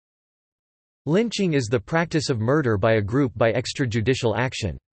Lynching is the practice of murder by a group by extrajudicial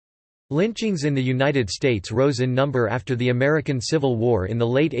action. Lynchings in the United States rose in number after the American Civil War in the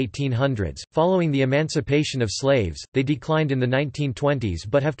late 1800s. Following the emancipation of slaves, they declined in the 1920s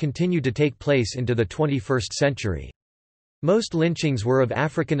but have continued to take place into the 21st century. Most lynchings were of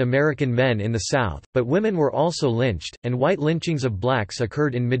African American men in the South, but women were also lynched, and white lynchings of blacks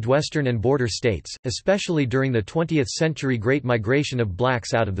occurred in Midwestern and border states, especially during the 20th century Great Migration of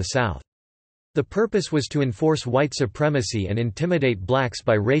blacks out of the South. The purpose was to enforce white supremacy and intimidate blacks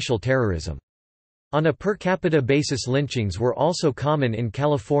by racial terrorism. On a per capita basis, lynchings were also common in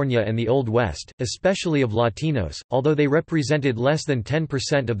California and the Old West, especially of Latinos, although they represented less than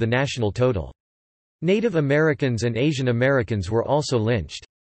 10% of the national total. Native Americans and Asian Americans were also lynched.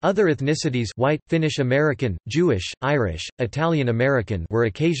 Other ethnicities, white, Finnish American, Jewish, Irish, Italian American, were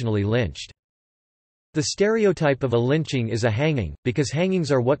occasionally lynched. The stereotype of a lynching is a hanging, because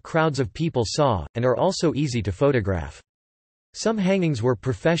hangings are what crowds of people saw, and are also easy to photograph. Some hangings were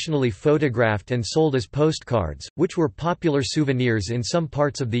professionally photographed and sold as postcards, which were popular souvenirs in some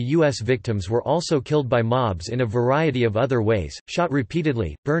parts of the U.S. Victims were also killed by mobs in a variety of other ways, shot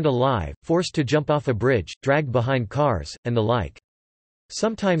repeatedly, burned alive, forced to jump off a bridge, dragged behind cars, and the like.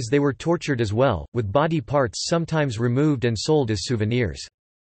 Sometimes they were tortured as well, with body parts sometimes removed and sold as souvenirs.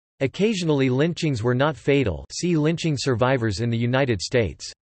 Occasionally lynchings were not fatal. See lynching survivors in the United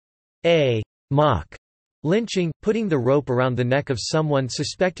States. A mock lynching, putting the rope around the neck of someone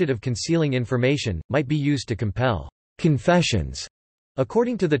suspected of concealing information, might be used to compel confessions.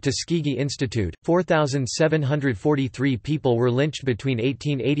 According to the Tuskegee Institute, 4,743 people were lynched between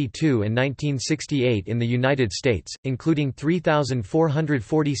 1882 and 1968 in the United States, including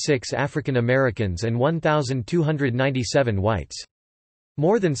 3,446 African Americans and 1,297 whites.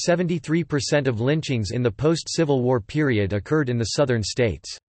 More than 73% of lynchings in the post-Civil War period occurred in the southern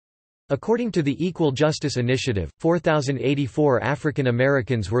states. According to the Equal Justice Initiative, 4,084 African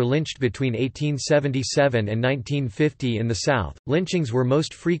Americans were lynched between 1877 and 1950 in the South. Lynchings were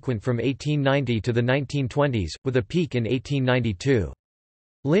most frequent from 1890 to the 1920s, with a peak in 1892.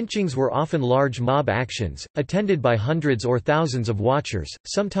 Lynchings were often large mob actions, attended by hundreds or thousands of watchers,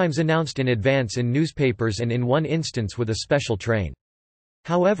 sometimes announced in advance in newspapers and in one instance with a special train.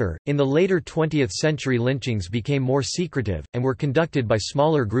 However, in the later 20th century lynchings became more secretive, and were conducted by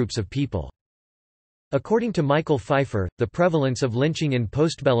smaller groups of people. According to Michael Pfeiffer, the prevalence of lynching in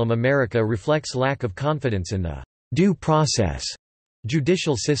postbellum America reflects lack of confidence in the due process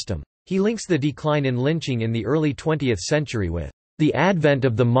judicial system. He links the decline in lynching in the early 20th century with the advent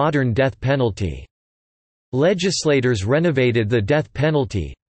of the modern death penalty. Legislators renovated the death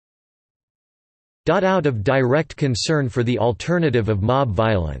penalty out of direct concern for the alternative of mob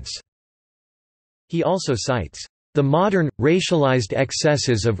violence. He also cites the modern, racialized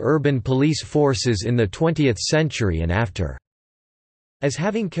excesses of urban police forces in the 20th century and after as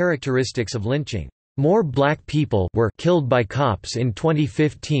having characteristics of lynching. More black people were killed by cops in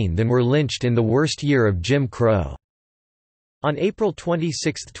 2015 than were lynched in the worst year of Jim Crow. On April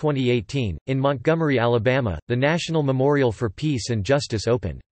 26, 2018, in Montgomery, Alabama, the National Memorial for Peace and Justice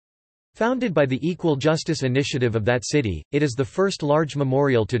opened. Founded by the Equal Justice Initiative of that city, it is the first large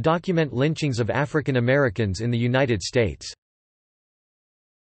memorial to document lynchings of African Americans in the United States.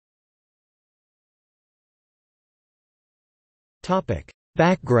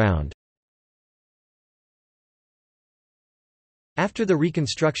 Background. After the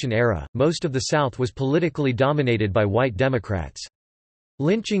Reconstruction era, most of the South was politically dominated by white Democrats.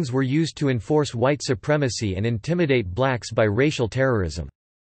 Lynchings were used to enforce white supremacy and intimidate blacks by racial terrorism.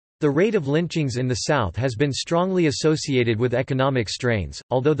 The rate of lynchings in the South has been strongly associated with economic strains,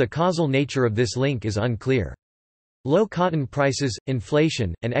 although the causal nature of this link is unclear. Low cotton prices,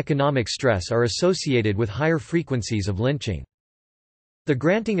 inflation, and economic stress are associated with higher frequencies of lynching. The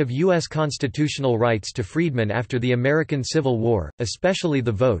granting of U.S. constitutional rights to freedmen after the American Civil War, especially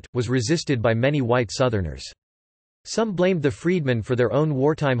the vote, was resisted by many white Southerners. Some blamed the freedmen for their own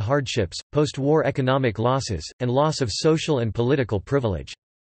wartime hardships, post-war economic losses, and loss of social and political privilege.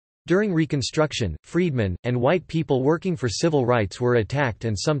 During Reconstruction, freedmen, and white people working for civil rights were attacked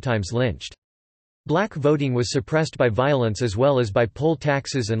and sometimes lynched. Black voting was suppressed by violence as well as by poll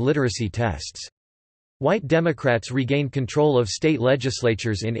taxes and literacy tests. White Democrats regained control of state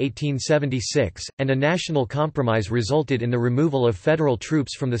legislatures in 1876, and a national compromise resulted in the removal of federal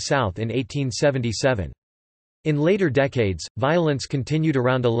troops from the South in 1877. In later decades, violence continued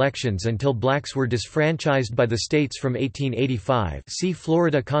around elections until blacks were disfranchised by the states from 1885, see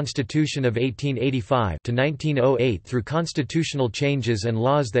Florida Constitution of 1885, to 1908 through constitutional changes and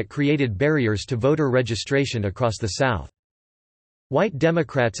laws that created barriers to voter registration across the South. White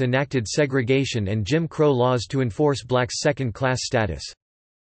Democrats enacted segregation and Jim Crow laws to enforce blacks' second-class status.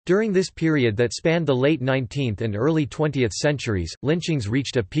 During this period that spanned the late 19th and early 20th centuries, lynchings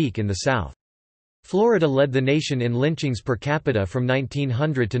reached a peak in the South. Florida led the nation in lynchings per capita from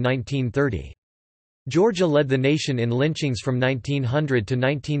 1900 to 1930. Georgia led the nation in lynchings from 1900 to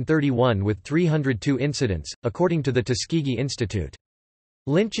 1931 with 302 incidents, according to the Tuskegee Institute.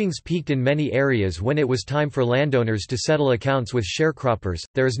 Lynchings peaked in many areas when it was time for landowners to settle accounts with sharecroppers.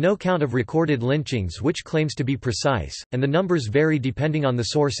 There is no count of recorded lynchings which claims to be precise, and the numbers vary depending on the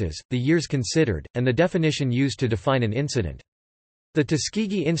sources, the years considered, and the definition used to define an incident. The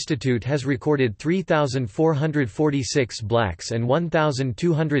Tuskegee Institute has recorded 3,446 blacks and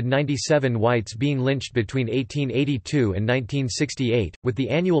 1,297 whites being lynched between 1882 and 1968, with the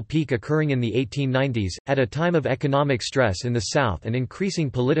annual peak occurring in the 1890s, at a time of economic stress in the South and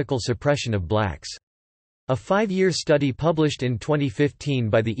increasing political suppression of blacks. A 5-year study published in 2015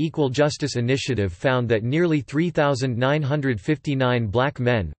 by the Equal Justice Initiative found that nearly 3,959 black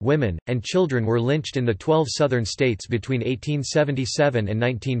men, women, and children were lynched in the 12 southern states between 1877 and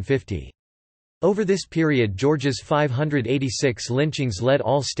 1950. Over this period, Georgia's 586 lynchings led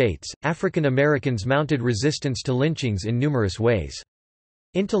all states. African Americans mounted resistance to lynchings in numerous ways.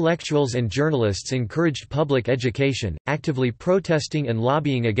 Intellectuals and journalists encouraged public education, actively protesting and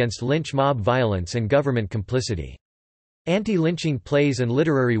lobbying against lynch mob violence and government complicity. Anti-lynching plays and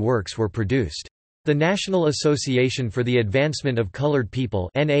literary works were produced. The National Association for the Advancement of Colored People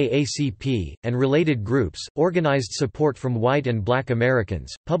 (NAACP) and related groups, organized support from white and black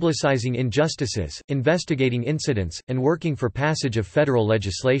Americans, publicizing injustices, investigating incidents, and working for passage of federal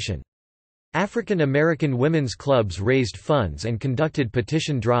legislation. African American women's clubs raised funds and conducted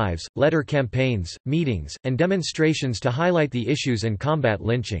petition drives, letter campaigns, meetings, and demonstrations to highlight the issues and combat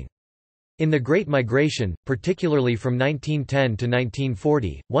lynching. In the Great Migration, particularly from 1910 to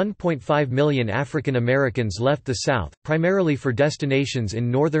 1940, 1.5 million African Americans left the South, primarily for destinations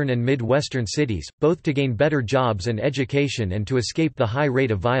in northern and Midwestern cities, both to gain better jobs and education and to escape the high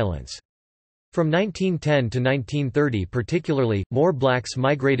rate of violence. From 1910 to 1930 particularly, more blacks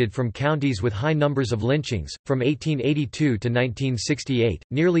migrated from counties with high numbers of lynchings. From 1882 to 1968,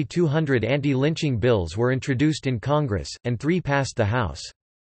 nearly 200 anti-lynching bills were introduced in Congress, and 3 passed the House.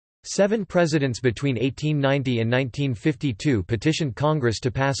 7 presidents between 1890 and 1952 petitioned Congress to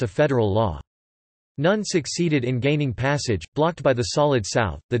pass a federal law. None succeeded in gaining passage, blocked by the Solid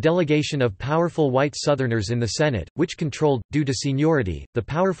South, the delegation of powerful white Southerners in the Senate, which controlled, due to seniority, the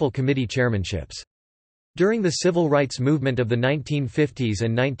powerful committee chairmanships. During the civil rights movement of the 1950s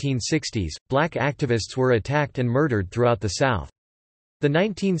and 1960s, black activists were attacked and murdered throughout the South. The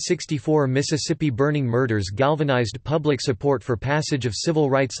 1964 Mississippi burning murders galvanized public support for passage of civil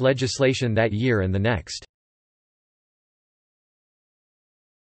rights legislation that year and the next.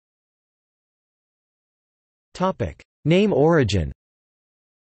 Name origin.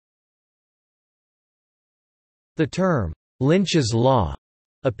 The term, Lynch's Law,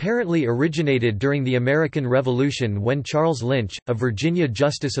 apparently originated during the American Revolution when Charles Lynch, a Virginia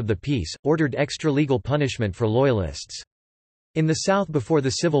justice of the peace, ordered extra-legal punishment for Loyalists. In the South before the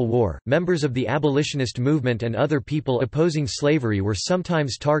Civil War, members of the abolitionist movement and other people opposing slavery were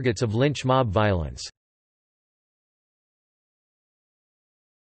sometimes targets of lynch mob violence.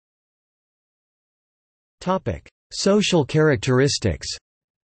 Social characteristics.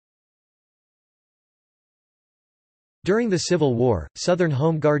 During the Civil War, Southern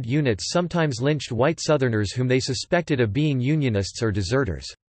Home Guard units sometimes lynched white Southerners whom they suspected of being Unionists or deserters.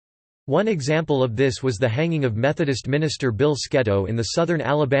 One example of this was the hanging of Methodist minister Bill Sketo in the southern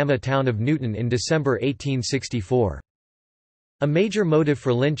Alabama town of Newton in December 1864. A major motive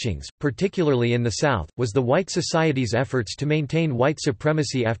for lynchings, particularly in the South, was the white society's efforts to maintain white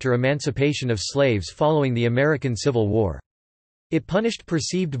supremacy after emancipation of slaves following the American Civil War. It punished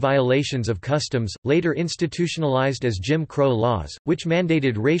perceived violations of customs, later institutionalized as Jim Crow laws, which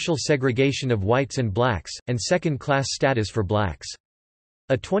mandated racial segregation of whites and blacks, and second-class status for blacks.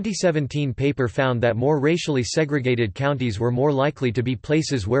 A 2017 paper found that more racially segregated counties were more likely to be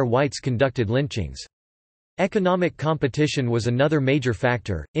places where whites conducted lynchings. Economic competition was another major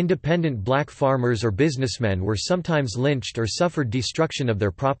factor. Independent black farmers or businessmen were sometimes lynched or suffered destruction of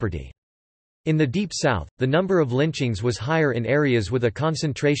their property. In the Deep South, the number of lynchings was higher in areas with a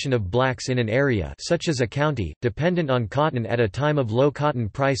concentration of blacks in an area, such as a county, dependent on cotton at a time of low cotton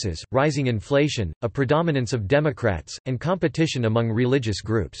prices, rising inflation, a predominance of Democrats, and competition among religious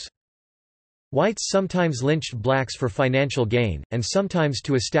groups. Whites sometimes lynched blacks for financial gain, and sometimes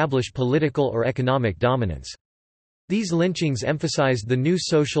to establish political or economic dominance. These lynchings emphasized the new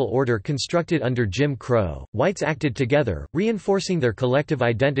social order constructed under Jim Crow. Whites acted together, reinforcing their collective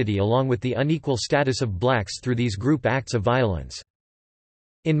identity along with the unequal status of blacks through these group acts of violence.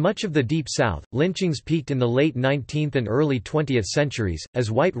 In much of the Deep South, lynchings peaked in the late 19th and early 20th centuries,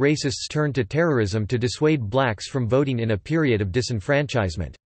 as white racists turned to terrorism to dissuade blacks from voting in a period of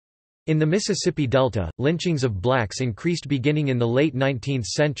disenfranchisement. In the Mississippi Delta, lynchings of blacks increased beginning in the late 19th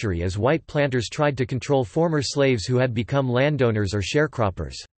century as white planters tried to control former slaves who had become landowners or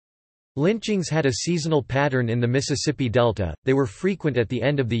sharecroppers. Lynchings had a seasonal pattern in the Mississippi Delta. They were frequent at the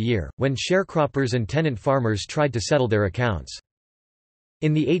end of the year, when sharecroppers and tenant farmers tried to settle their accounts.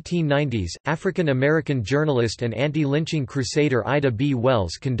 In the 1890s, African-American journalist and anti-lynching crusader Ida B.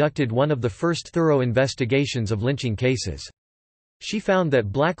 Wells conducted one of the first thorough investigations of lynching cases. She found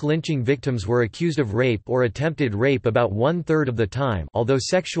that black lynching victims were accused of rape or attempted rape about one-third of the time, although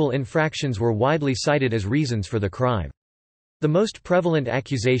sexual infractions were widely cited as reasons for the crime. The most prevalent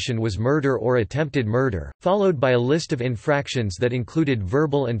accusation was murder or attempted murder, followed by a list of infractions that included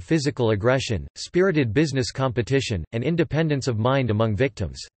verbal and physical aggression, spirited business competition, and independence of mind among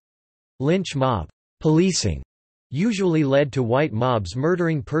victims. Lynch mob policing usually led to white mobs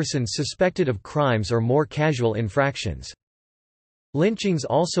murdering persons suspected of crimes or more casual infractions. Lynchings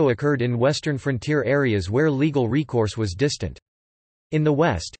also occurred in western frontier areas where legal recourse was distant. In the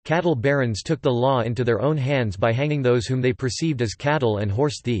West, cattle barons took the law into their own hands by hanging those whom they perceived as cattle and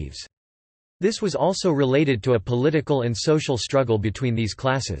horse thieves. This was also related to a political and social struggle between these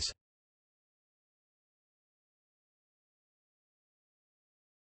classes.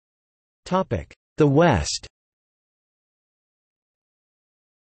 The West.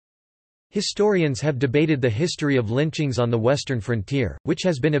 Historians have debated the history of lynchings on the western frontier, which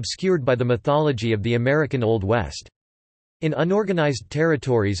has been obscured by the mythology of the American Old West. In unorganized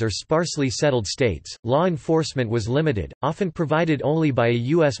territories or sparsely settled states, law enforcement was limited, often provided only by a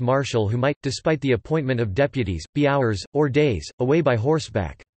U.S. Marshal who might, despite the appointment of deputies, be hours, or days, away by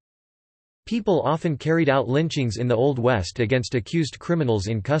horseback. People often carried out lynchings in the Old West against accused criminals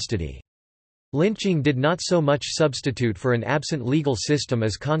in custody. Lynching did not so much substitute for an absent legal system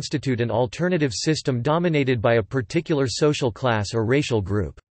as constitute an alternative system dominated by a particular social class or racial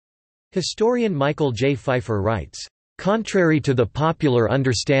group. Historian Michael J. Pfeiffer writes, "Contrary to the popular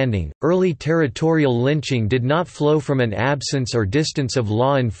understanding, early territorial lynching did not flow from an absence or distance of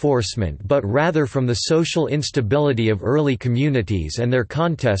law enforcement but rather from the social instability of early communities and their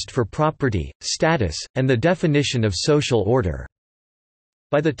contest for property, status, and the definition of social order."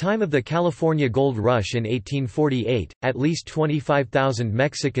 By the time of the California Gold Rush in 1848, at least 25,000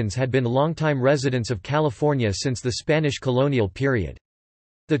 Mexicans had been longtime residents of California since the Spanish colonial period.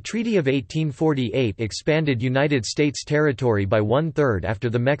 The Treaty of 1848 expanded United States territory by one-third after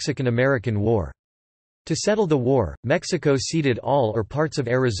the Mexican-American War. To settle the war, Mexico ceded all or parts of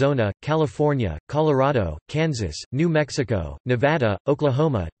Arizona, California, Colorado, Kansas, New Mexico, Nevada,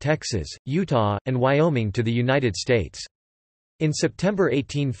 Oklahoma, Texas, Utah, and Wyoming to the United States. In September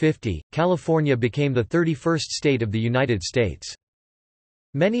 1850, California became the 31st state of the United States.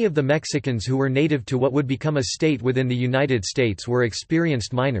 Many of the Mexicans who were native to what would become a state within the United States were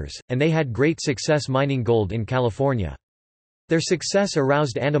experienced miners, and they had great success mining gold in California. Their success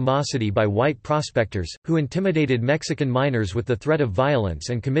aroused animosity by white prospectors, who intimidated Mexican miners with the threat of violence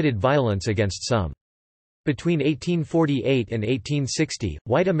and committed violence against some. Between 1848 and 1860,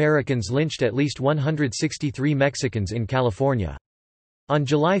 white Americans lynched at least 163 Mexicans in California. On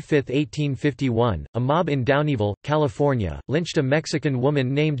July 5, 1851, a mob in Downieville, California, lynched a Mexican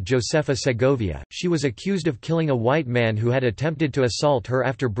woman named Josefa Segovia. She was accused of killing a white man who had attempted to assault her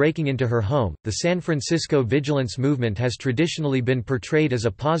after breaking into her home. The San Francisco Vigilance Movement has traditionally been portrayed as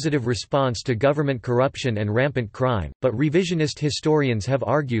a positive response to government corruption and rampant crime, but revisionist historians have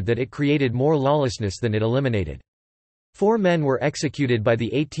argued that it created more lawlessness than it eliminated. 4 men were executed by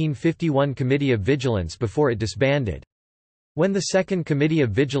the 1851 Committee of Vigilance before it disbanded. When the Second Committee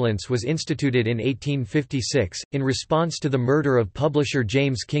of Vigilance was instituted in 1856, in response to the murder of publisher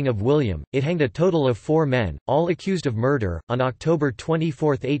James King of William, it hanged a total of 4 men, all accused of murder. On October 24,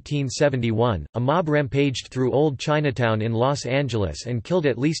 1871, a mob rampaged through Old Chinatown in Los Angeles and killed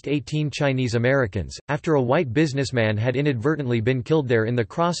at least 18 Chinese Americans, after a white businessman had inadvertently been killed there in the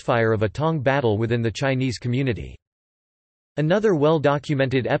crossfire of a Tong battle within the Chinese community. Another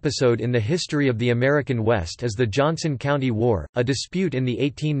well-documented episode in the history of the American West is the Johnson County War, a dispute in the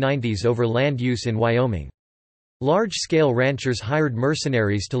 1890s over land use in Wyoming. Large-scale ranchers hired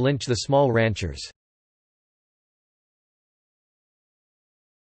mercenaries to lynch the small ranchers.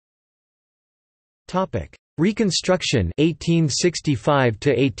 Reconstruction 1865 to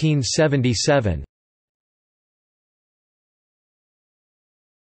 1877.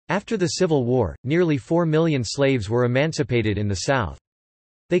 After the Civil War, nearly 4 million slaves were emancipated in the South.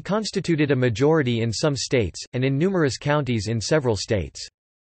 They constituted a majority in some states, and in numerous counties in several states.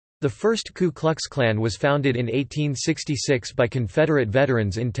 The first Ku Klux Klan was founded in 1866 by Confederate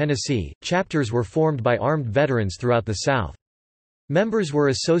veterans in Tennessee. Chapters were formed by armed veterans throughout the South. Members were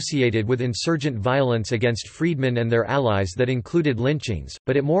associated with insurgent violence against freedmen and their allies that included lynchings,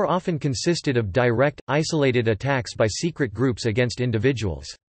 but it more often consisted of direct, isolated attacks by secret groups against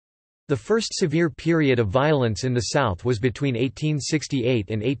individuals. The first severe period of violence in the South was between 1868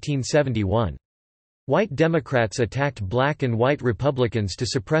 and 1871. White Democrats attacked black and white Republicans to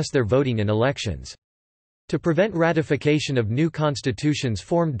suppress their voting in elections. To prevent ratification of new constitutions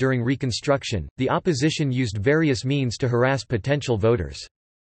formed during Reconstruction, the opposition used various means to harass potential voters.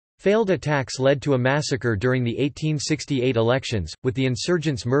 Failed attacks led to a massacre during the 1868 elections, with the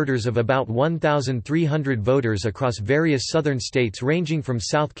insurgents' murders of about 1,300 voters across various southern states ranging from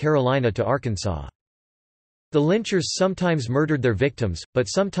South Carolina to Arkansas. The lynchers sometimes murdered their victims, but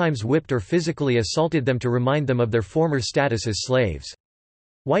sometimes whipped or physically assaulted them to remind them of their former status as slaves.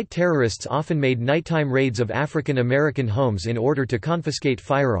 White terrorists often made nighttime raids of African American homes in order to confiscate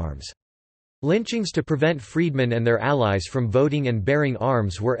firearms. Lynchings to prevent freedmen and their allies from voting and bearing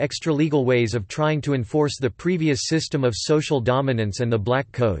arms were extralegal ways of trying to enforce the previous system of social dominance and the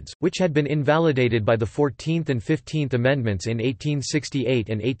Black Codes, which had been invalidated by the 14th and 15th Amendments in 1868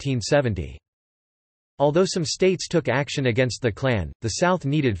 and 1870. Although some states took action against the Klan, the South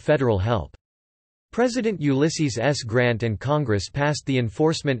needed federal help. President Ulysses S. Grant and Congress passed the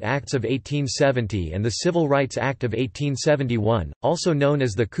Enforcement Acts of 1870 and the Civil Rights Act of 1871, also known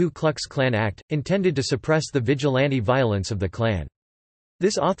as the Ku Klux Klan Act, intended to suppress the vigilante violence of the Klan.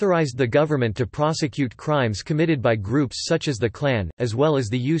 This authorized the government to prosecute crimes committed by groups such as the Klan, as well as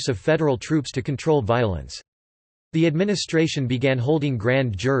the use of federal troops to control violence. The administration began holding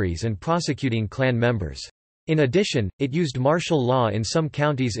grand juries and prosecuting Klan members. In addition, it used martial law in some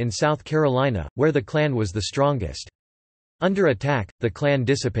counties in South Carolina, where the Klan was the strongest. Under attack, the Klan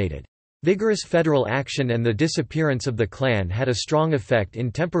dissipated. Vigorous federal action and the disappearance of the Klan had a strong effect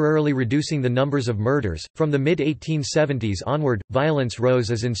in temporarily reducing the numbers of murders. From the mid-1870s onward, violence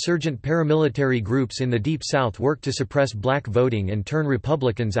rose as insurgent paramilitary groups in the Deep South worked to suppress black voting and turn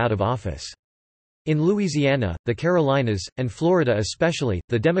Republicans out of office. In Louisiana, the Carolinas, and Florida especially,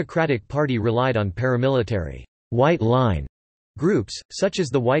 the Democratic Party relied on paramilitary white line groups, such as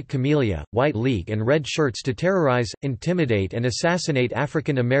the White Camellia, White League and Red Shirts to terrorize, intimidate and assassinate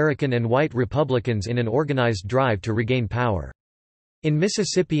African American and white Republicans in an organized drive to regain power. In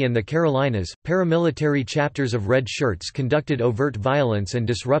Mississippi and the Carolinas, paramilitary chapters of Red Shirts conducted overt violence and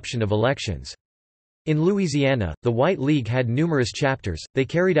disruption of elections. In Louisiana, the White League had numerous chapters. They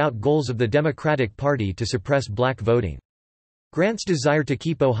carried out goals of the Democratic Party to suppress black voting. Grant's desire to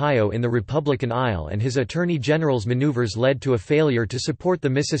keep Ohio in the Republican aisle and his attorney general's maneuvers led to a failure to support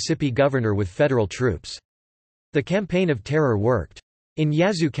the Mississippi governor with federal troops. The Campaign of Terror worked. In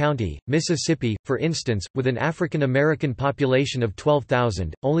Yazoo County, Mississippi, for instance, with an African American population of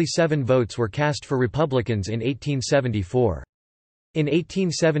 12,000, only 7 votes were cast for Republicans in 1874. In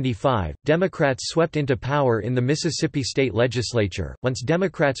 1875, Democrats swept into power in the Mississippi state legislature. Once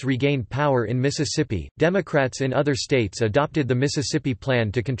Democrats regained power in Mississippi, Democrats in other states adopted the Mississippi Plan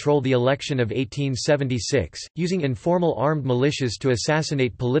to control the election of 1876, using informal armed militias to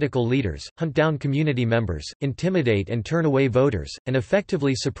assassinate political leaders, hunt down community members, intimidate and turn away voters, and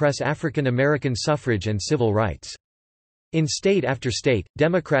effectively suppress African American suffrage and civil rights. In state after state,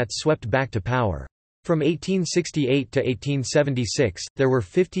 Democrats swept back to power. From 1868 to 1876, there were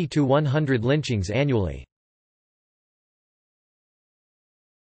 50 to 100 lynchings annually.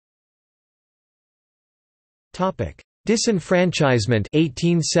 Disenfranchisement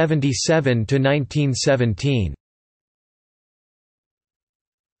 1877 to 1917.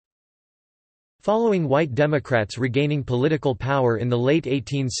 Following white Democrats regaining political power in the late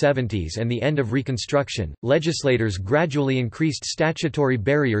 1870s and the end of Reconstruction, legislators gradually increased statutory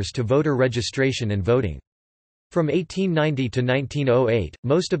barriers to voter registration and voting. From 1890 to 1908,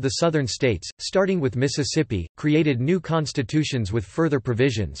 most of the southern states, starting with Mississippi, created new constitutions with further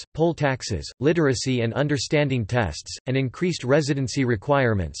provisions, poll taxes, literacy and understanding tests, and increased residency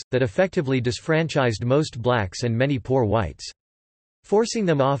requirements, that effectively disfranchised most blacks and many poor whites. Forcing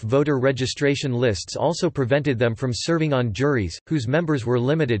them off voter registration lists also prevented them from serving on juries, whose members were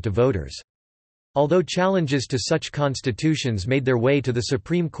limited to voters. Although challenges to such constitutions made their way to the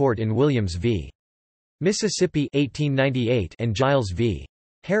Supreme Court in Williams v. Mississippi 1898 and Giles v.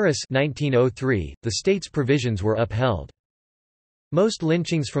 Harris 1903, the state's provisions were upheld. Most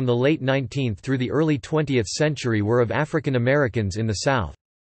lynchings from the late 19th through the early 20th century were of African Americans in the South.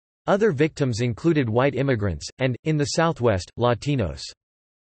 Other victims included white immigrants, and, in the Southwest, Latinos.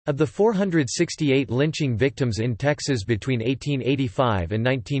 Of the 468 lynching victims in Texas between 1885 and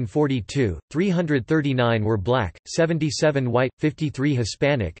 1942, 339 were black, 77 white, 53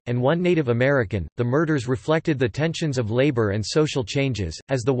 Hispanic, and 1 Native American. The murders reflected the tensions of labor and social changes,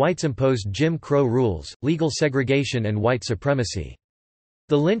 as the whites imposed Jim Crow rules, legal segregation, and white supremacy.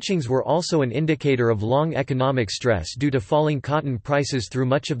 The lynchings were also an indicator of long economic stress due to falling cotton prices through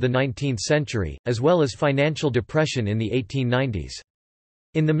much of the 19th century, as well as financial depression in the 1890s.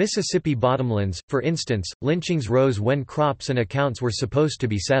 In the Mississippi bottomlands, for instance, lynchings rose when crops and accounts were supposed to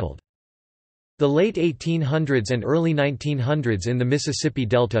be settled. The late 1800s and early 1900s in the Mississippi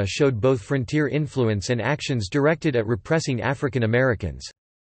Delta showed both frontier influence and actions directed at repressing African Americans.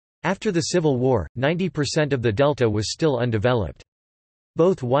 After the Civil War, 90% of the Delta was still undeveloped.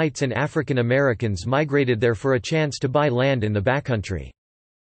 Both whites and African Americans migrated there for a chance to buy land in the backcountry.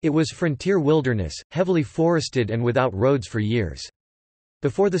 It was frontier wilderness, heavily forested and without roads for years.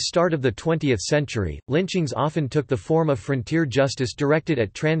 Before the start of the 20th century, lynchings often took the form of frontier justice directed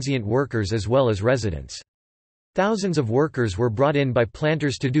at transient workers as well as residents. Thousands of workers were brought in by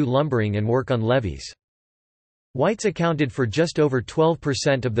planters to do lumbering and work on levees. Whites accounted for just over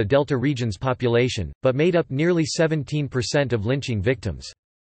 12% of the Delta region's population, but made up nearly 17% of lynching victims.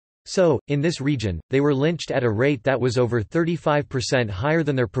 So, in this region, they were lynched at a rate that was over 35% higher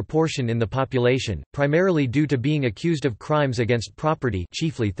than their proportion in the population, primarily due to being accused of crimes against property,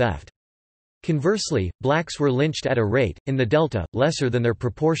 chiefly theft. Conversely, blacks were lynched at a rate, in the Delta, lesser than their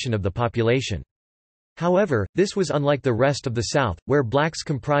proportion of the population. However, this was unlike the rest of the South, where blacks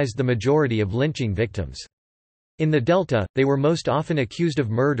comprised the majority of lynching victims. In the Delta, they were most often accused of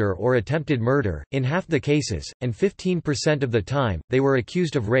murder or attempted murder, in half the cases, and 15% of the time, they were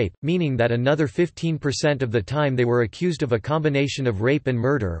accused of rape, meaning that another 15% of the time they were accused of a combination of rape and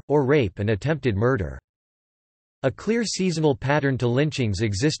murder, or rape and attempted murder. A clear seasonal pattern to lynchings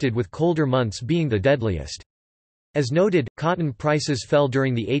existed, with colder months being the deadliest. As noted, cotton prices fell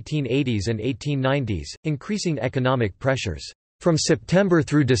during the 1880s and 1890s, increasing economic pressures. From September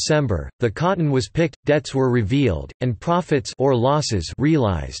through December, the cotton was picked, debts were revealed, and profits or losses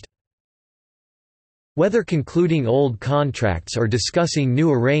realized. Whether concluding old contracts or discussing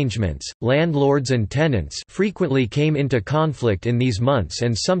new arrangements, landlords and tenants frequently came into conflict in these months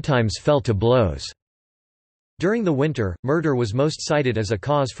and sometimes fell to blows. During the winter, murder was most cited as a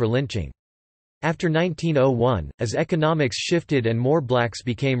cause for lynching. After 1901, as economics shifted and more blacks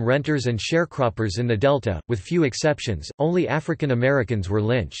became renters and sharecroppers in the Delta, with few exceptions, only African Americans were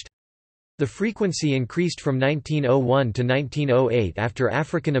lynched. The frequency increased from 1901 to 1908 after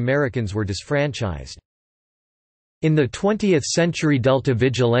African Americans were disfranchised. In the 20th century, Delta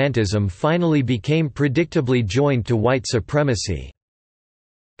vigilantism finally became predictably joined to white supremacy.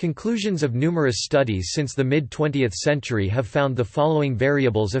 Conclusions of numerous studies since the mid-20th century have found the following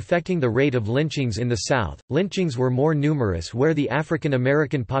variables affecting the rate of lynchings in the South. Lynchings were more numerous where the African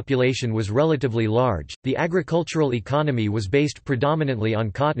American population was relatively large, the agricultural economy was based predominantly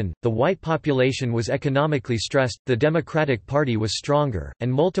on cotton, the white population was economically stressed, the Democratic Party was stronger,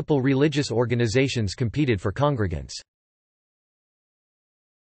 and multiple religious organizations competed for congregants.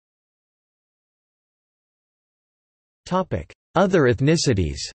 Other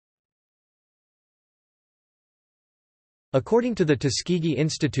ethnicities. According to the Tuskegee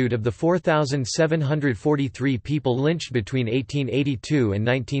Institute, of the 4,743 people lynched between 1882 and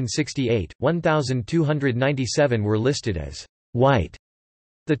 1968, 1,297 were listed as white.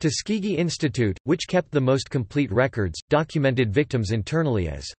 The Tuskegee Institute, which kept the most complete records, documented victims internally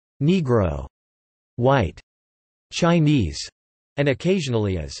as Negro, white, Chinese, and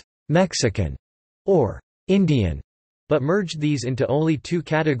occasionally as Mexican or Indian, but merged these into only two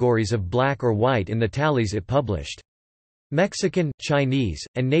categories of black or white in the tallies it published. Mexican, Chinese,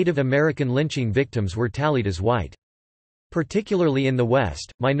 and Native American lynching victims were tallied as white. Particularly in the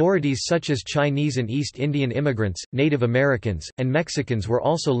West, minorities such as Chinese and East Indian immigrants, Native Americans, and Mexicans were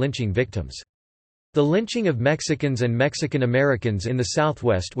also lynching victims. The lynching of Mexicans and Mexican Americans in the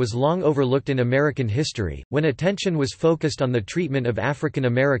Southwest was long overlooked in American history, when attention was focused on the treatment of African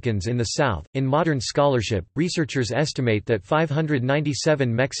Americans in the South. In modern scholarship, researchers estimate that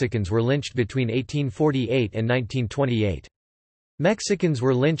 597 Mexicans were lynched between 1848 and 1928. Mexicans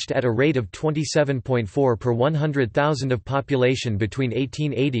were lynched at a rate of 27.4 per 100,000 of population between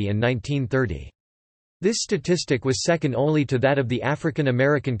 1880 and 1930. This statistic was second only to that of the African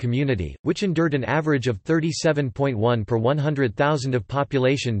American community, which endured an average of 37.1 per 100,000 of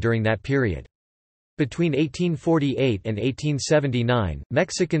population during that period. Between 1848 and 1879,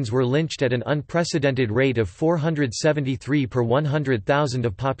 Mexicans were lynched at an unprecedented rate of 473 per 100,000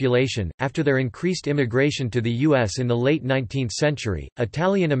 of population. After their increased immigration to the U.S. in the late 19th century,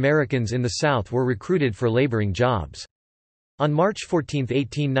 Italian Americans in the South were recruited for laboring jobs. On March 14,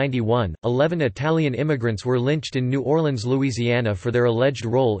 1891, 11 Italian immigrants were lynched in New Orleans, Louisiana for their alleged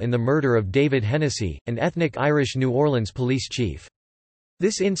role in the murder of David Hennessy, an ethnic Irish New Orleans police chief.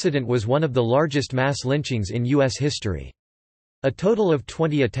 This incident was one of the largest mass lynchings in U.S. history. A total of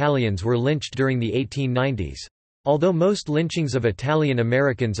 20 Italians were lynched during the 1890s. Although most lynchings of Italian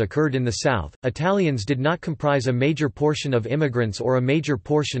Americans occurred in the South, Italians did not comprise a major portion of immigrants or a major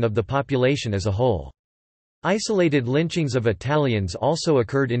portion of the population as a whole. Isolated lynchings of Italians also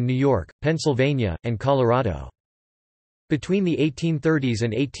occurred in New York, Pennsylvania, and Colorado. Between the 1830s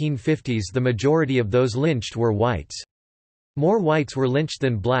and 1850s, the majority of those lynched were whites. More whites were lynched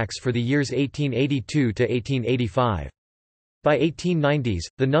than blacks for the years 1882 to 1885. By 1890s,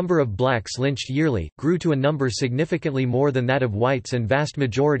 the number of blacks lynched yearly grew to a number significantly more than that of whites, and vast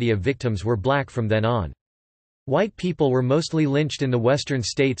majority of victims were black from then on. White people were mostly lynched in the western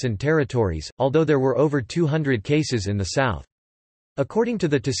states and territories, although there were over 200 cases in the South. According to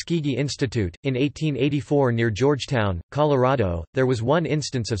the Tuskegee Institute, in 1884 near Georgetown, Colorado, there was one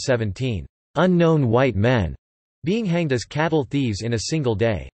instance of 17 unknown white men being hanged as cattle thieves in a single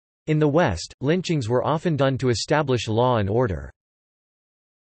day. In the West, lynchings were often done to establish law and order.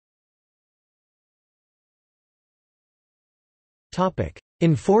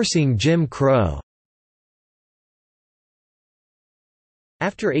 Enforcing Jim Crow.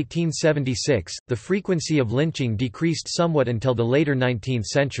 After 1876, the frequency of lynching decreased somewhat until the later 19th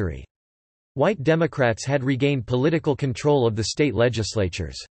century. White Democrats had regained political control of the state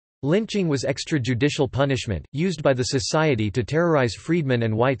legislatures. Lynching was extrajudicial punishment, used by the society to terrorize freedmen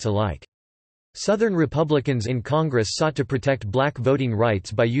and whites alike. Southern Republicans in Congress sought to protect black voting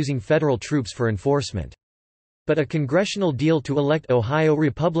rights by using federal troops for enforcement. But a congressional deal to elect Ohio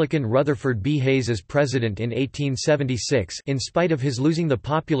Republican Rutherford B. Hayes as president in 1876, in spite of his losing the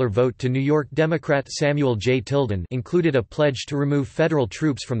popular vote to New York Democrat Samuel J. Tilden, included a pledge to remove federal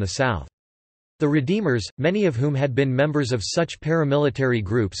troops from the South. The Redeemers, many of whom had been members of such paramilitary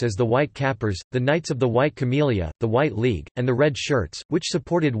groups as the White Cappers, the Knights of the White Camellia, the White League, and the Red Shirts, which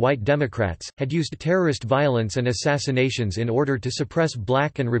supported white Democrats, had used terrorist violence and assassinations in order to suppress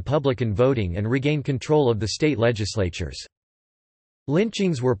black and Republican voting and regain control of the state legislatures.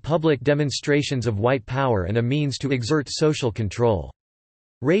 Lynchings were public demonstrations of white power and a means to exert social control.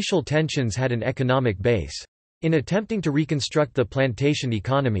 Racial tensions had an economic base. In attempting to reconstruct the plantation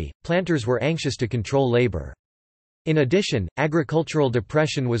economy, planters were anxious to control labor. In addition, agricultural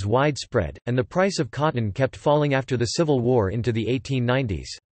depression was widespread, and the price of cotton kept falling after the Civil War into the 1890s.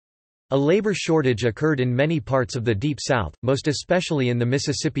 A labor shortage occurred in many parts of the Deep South, most especially in the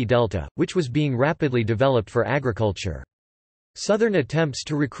Mississippi Delta, which was being rapidly developed for agriculture. Southern attempts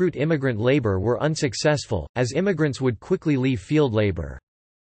to recruit immigrant labor were unsuccessful, as immigrants would quickly leave field labor.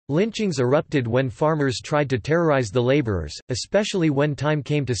 Lynchings erupted when farmers tried to terrorize the laborers, especially when time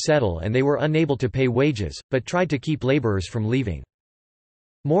came to settle and they were unable to pay wages, but tried to keep laborers from leaving.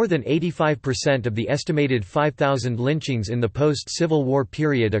 More than 85% of the estimated 5,000 lynchings in the post-Civil War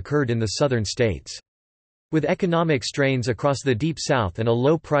period occurred in the southern states. With economic strains across the Deep South and a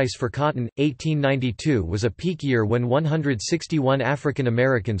low price for cotton, 1892 was a peak year when 161 African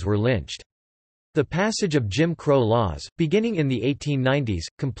Americans were lynched. The passage of Jim Crow laws, beginning in the 1890s,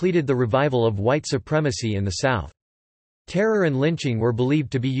 completed the revival of white supremacy in the South. Terror and lynching were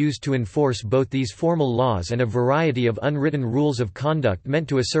believed to be used to enforce both these formal laws and a variety of unwritten rules of conduct meant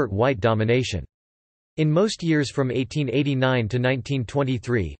to assert white domination. In most years from 1889 to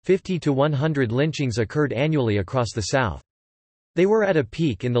 1923, 50 to 100 lynchings occurred annually across the South. They were at a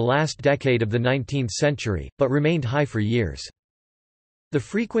peak in the last decade of the 19th century, but remained high for years. The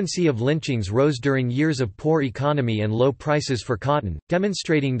frequency of lynchings rose during years of poor economy and low prices for cotton,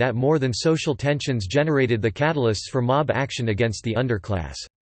 demonstrating that more than social tensions generated the catalysts for mob action against the underclass.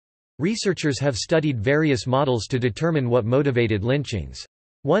 Researchers have studied various models to determine what motivated lynchings.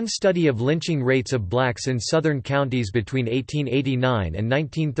 One study of lynching rates of blacks in southern counties between 1889 and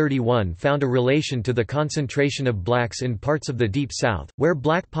 1931 found a relation to the concentration of blacks in parts of the Deep South. Where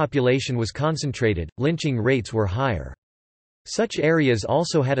black population was concentrated, lynching rates were higher. Such areas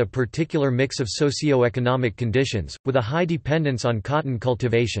also had a particular mix of socio-economic conditions, with a high dependence on cotton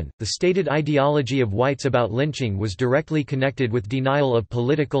cultivation. The stated ideology of whites about lynching was directly connected with denial of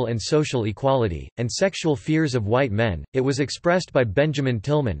political and social equality, and sexual fears of white men. It was expressed by Benjamin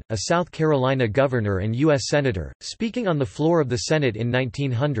Tillman, a South Carolina governor and U.S. Senator, speaking on the floor of the Senate in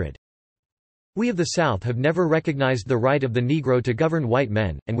 1900. We of the South have never recognized the right of the Negro to govern white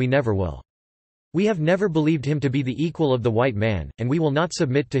men, and we never will. We have never believed him to be the equal of the white man, and we will not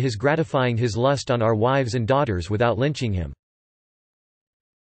submit to his gratifying his lust on our wives and daughters without lynching him."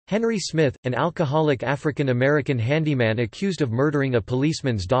 Henry Smith, an alcoholic African-American handyman accused of murdering a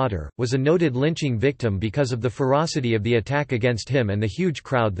policeman's daughter, was a noted lynching victim because of the ferocity of the attack against him and the huge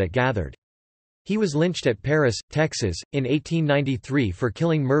crowd that gathered. He was lynched at Paris, Texas, in 1893 for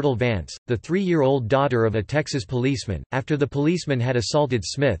killing Myrtle Vance, the 3-year-old daughter of a Texas policeman. After the policeman had assaulted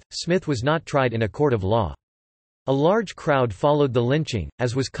Smith, Smith was not tried in a court of law. A large crowd followed the lynching,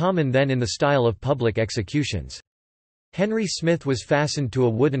 as was common then in the style of public executions. Henry Smith was fastened to a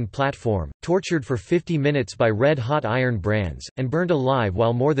wooden platform, tortured for 50 minutes by red-hot iron brands, and burned alive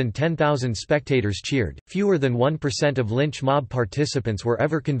while more than 10,000 spectators cheered. Fewer than 1% of lynch mob participants were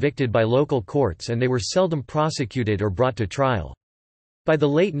ever convicted by local courts, and they were seldom prosecuted or brought to trial. By the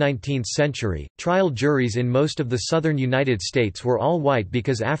late 19th century, trial juries in most of the southern United States were all white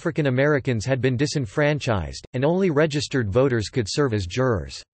because African Americans had been disenfranchised, and only registered voters could serve as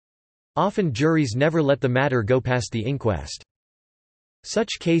jurors. Often juries never let the matter go past the inquest.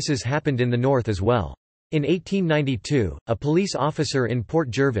 Such cases happened in the North as well. In 1892, a police officer in Port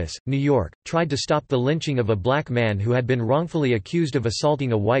Jervis, New York, tried to stop the lynching of a black man who had been wrongfully accused of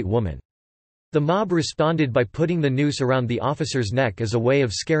assaulting a white woman. The mob responded by putting the noose around the officer's neck as a way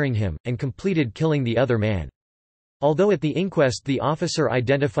of scaring him, and completed killing the other man. Although at the inquest the officer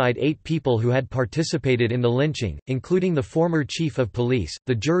identified 8 people who had participated in the lynching, including the former chief of police,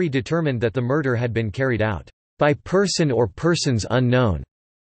 the jury determined that the murder had been carried out by person or persons unknown.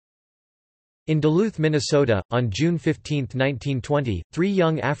 In Duluth, Minnesota, on June 15, 1920, 3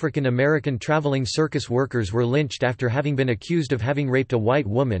 young African American traveling circus workers were lynched after having been accused of having raped a white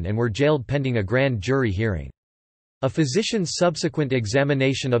woman and were jailed pending a grand jury hearing. A physician's subsequent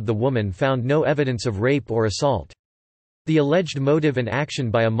examination of the woman found no evidence of rape or assault. The alleged motive and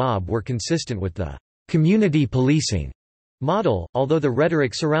action by a mob were consistent with the community policing model, although the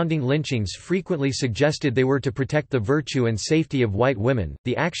rhetoric surrounding lynchings frequently suggested they were to protect the virtue and safety of white women.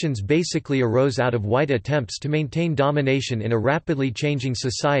 The actions basically arose out of white attempts to maintain domination in a rapidly changing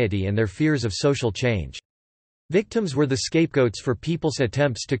society and their fears of social change. Victims were the scapegoats for people's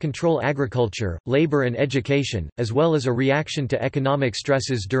attempts to control agriculture, labor and education, as well as a reaction to economic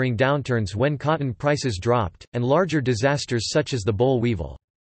stresses during downturns when cotton prices dropped, and larger disasters such as the boll weevil.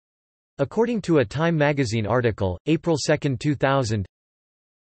 According to a Time magazine article, April 2, 2000,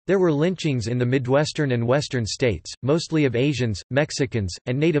 there were lynchings in the Midwestern and Western states, mostly of Asians, Mexicans,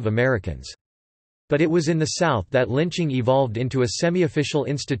 and Native Americans. But it was in the South that lynching evolved into a semi-official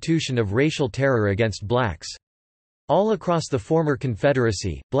institution of racial terror against blacks. All across the former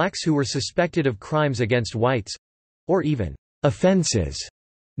Confederacy, blacks who were suspected of crimes against whites—or even offenses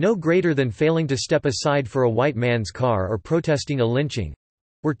no greater than failing to step aside for a white man's car or protesting a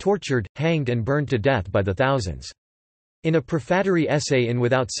lynching—were tortured, hanged and burned to death by the thousands. In a prefatory essay in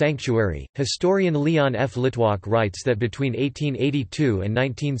Without Sanctuary, historian Leon F. Litwack writes that between 1882 and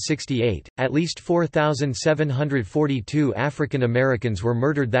 1968, at least 4,742 African Americans were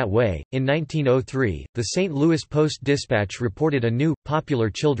murdered that way. In 1903, the St. Louis Post-Dispatch reported a new, popular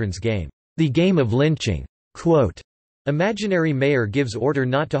children's game, The Game of Lynching. Quote, "Imaginary mayor gives order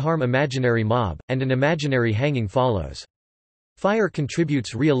not to harm imaginary mob, and an imaginary hanging follows. Fire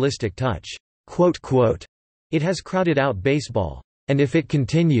contributes realistic touch. It has crowded out baseball, and if it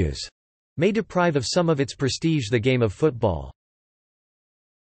continues, may deprive of some of its prestige the game of football."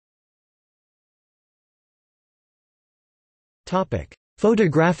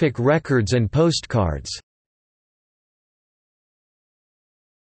 Photographic records and postcards.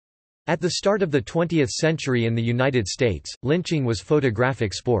 At the start of the 20th century in the United States, lynching was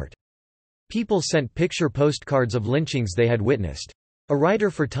photographic sport. People sent picture postcards of lynchings they had witnessed. A writer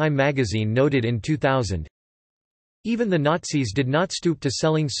for Time magazine noted in 2000, "Even the Nazis did not stoop to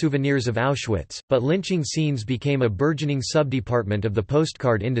selling souvenirs of Auschwitz, but lynching scenes became a burgeoning subdepartment of the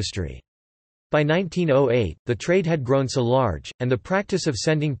postcard industry. By 1908, the trade had grown so large, and the practice of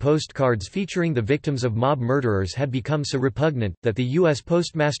sending postcards featuring the victims of mob murderers had become so repugnant, that the U.S.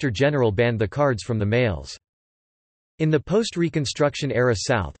 Postmaster General banned the cards from the mails." In the post-Reconstruction era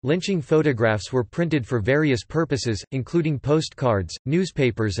South, lynching photographs were printed for various purposes, including postcards,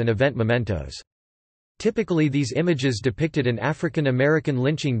 newspapers and event mementos. Typically these images depicted an African American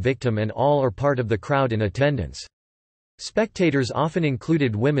lynching victim and all or part of the crowd in attendance. Spectators often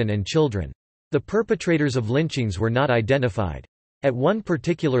included women and children. The perpetrators of lynchings were not identified. At one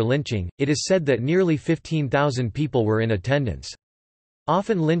particular lynching, it is said that nearly 15,000 people were in attendance.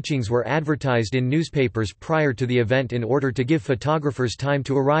 Often lynchings were advertised in newspapers prior to the event in order to give photographers time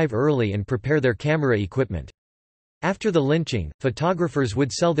to arrive early and prepare their camera equipment. After the lynching, photographers would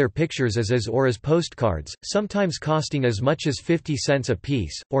sell their pictures as or as postcards, sometimes costing as much as 50 cents a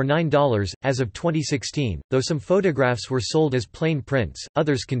piece, or $9, as of 2016, though some photographs were sold as plain prints,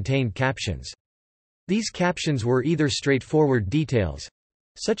 others contained captions. These captions were either straightforward details,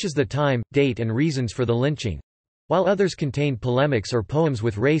 such as the time, date and reasons for the lynching, while others contained polemics or poems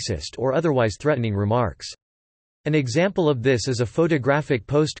with racist or otherwise threatening remarks. An example of this is a photographic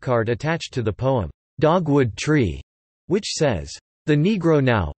postcard attached to the poem, "Dogwood Tree", which says, "The Negro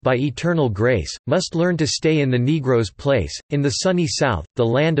now, by eternal grace, must learn to stay in the Negro's place, in the sunny South, the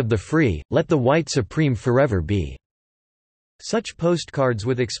land of the free, let the white supreme forever be." Such postcards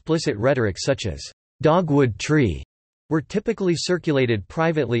with explicit rhetoric such as, "Dogwood Tree", were typically circulated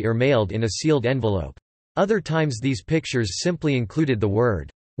privately or mailed in a sealed envelope. Other times these pictures simply included the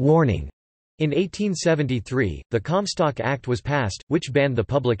word, "warning." In 1873, the Comstock Act was passed, which banned the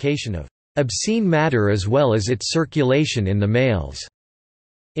publication of obscene matter as well as its circulation in the mails.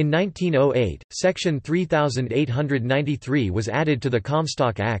 In 1908, Section 3893 was added to the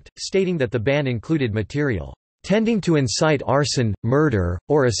Comstock Act, stating that the ban included material tending to incite arson, murder,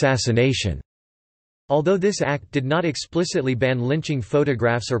 or assassination. Although this act did not explicitly ban lynching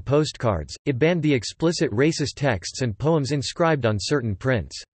photographs or postcards, it banned the explicit racist texts and poems inscribed on certain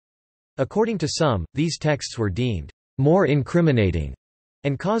prints. According to some, these texts were deemed more incriminating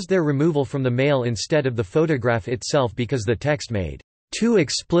and caused their removal from the mail instead of the photograph itself because the text made too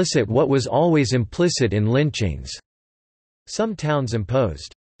explicit what was always implicit in lynchings. Some towns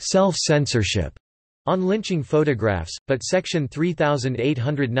imposed self-censorship on lynching photographs, but Section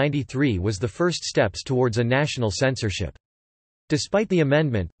 3893 was the first steps towards a national censorship. Despite the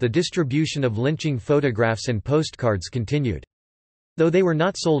amendment, the distribution of lynching photographs and postcards continued. Though they were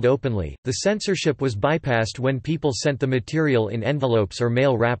not sold openly, the censorship was bypassed when people sent the material in envelopes or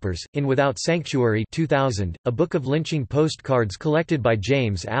mail wrappers. In Without Sanctuary 2000, a book of lynching postcards collected by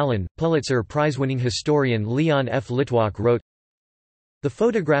James Allen, Pulitzer Prize-winning historian Leon F. Litwack wrote, "The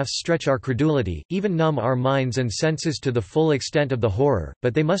photographs stretch our credulity, even numb our minds and senses to the full extent of the horror,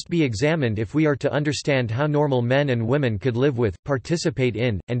 but they must be examined if we are to understand how normal men and women could live with, participate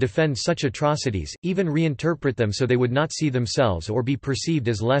in, and defend such atrocities, even reinterpret them so they would not see themselves or be perceived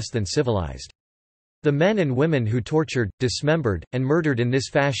as less than civilized. The men and women who tortured, dismembered, and murdered in this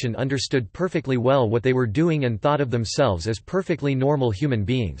fashion understood perfectly well what they were doing and thought of themselves as perfectly normal human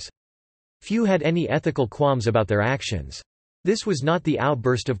beings. Few had any ethical qualms about their actions. This was not the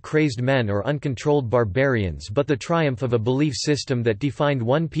outburst of crazed men or uncontrolled barbarians but the triumph of a belief system that defined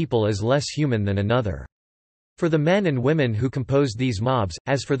one people as less human than another. For the men and women who composed these mobs,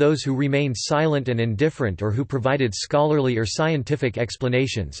 as for those who remained silent and indifferent or who provided scholarly or scientific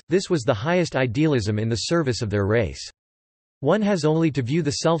explanations, this was the highest idealism in the service of their race. One has only to view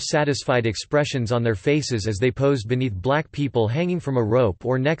the self-satisfied expressions on their faces as they posed beneath black people hanging from a rope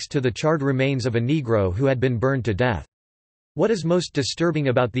or next to the charred remains of a Negro who had been burned to death. What is most disturbing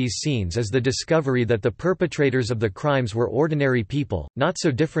about these scenes is the discovery that the perpetrators of the crimes were ordinary people, not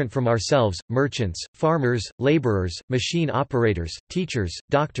so different from ourselves: merchants, farmers, laborers, machine operators, teachers,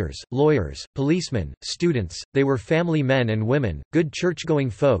 doctors, lawyers, policemen, students. They were family men and women, good church-going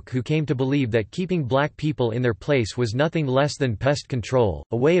folk who came to believe that keeping black people in their place was nothing less than pest control,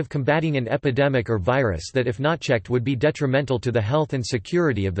 a way of combating an epidemic or virus that if not checked would be detrimental to the health and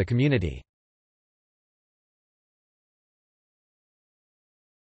security of the community.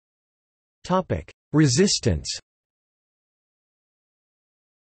 Resistance.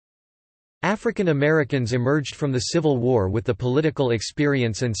 African Americans emerged from the Civil War with the political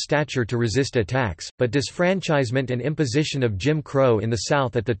experience and stature to resist attacks, but disfranchisement and imposition of Jim Crow in the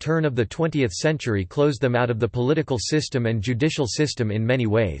South at the turn of the 20th century closed them out of the political system and judicial system in many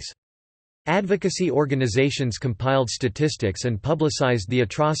ways. Advocacy organizations compiled statistics and publicized the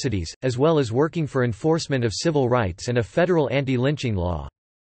atrocities, as well as working for enforcement of civil rights and a federal anti-lynching law.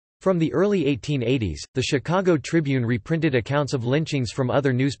 From the early 1880s, the Chicago Tribune reprinted accounts of lynchings from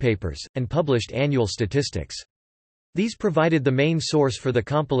other newspapers, and published annual statistics. These provided the main source for the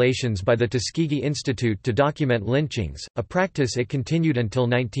compilations by the Tuskegee Institute to document lynchings, a practice it continued until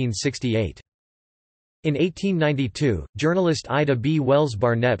 1968. In 1892, journalist Ida B. Wells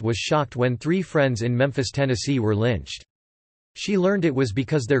Barnett was shocked when 3 friends in Memphis, Tennessee were lynched. She learned it was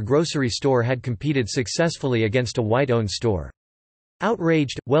because their grocery store had competed successfully against a white-owned store.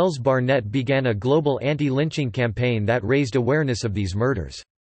 Outraged, Wells Barnett began a global anti-lynching campaign that raised awareness of these murders.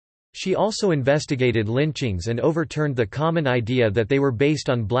 She also investigated lynchings and overturned the common idea that they were based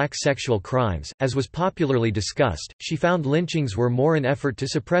on black sexual crimes. As was popularly discussed, she found lynchings were more an effort to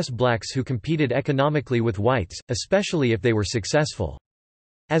suppress blacks who competed economically with whites, especially if they were successful.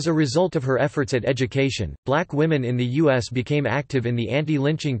 As a result of her efforts at education, black women in the U.S. became active in the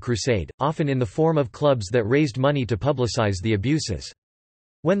anti-lynching crusade, often in the form of clubs that raised money to publicize the abuses.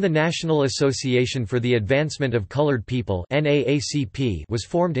 When the National Association for the Advancement of Colored People (NAACP) was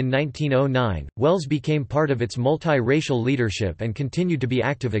formed in 1909, Wells became part of its multi-racial leadership and continued to be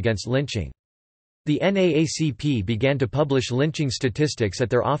active against lynching. The NAACP began to publish lynching statistics at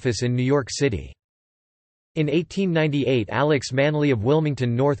their office in New York City. In 1898, Alex Manley of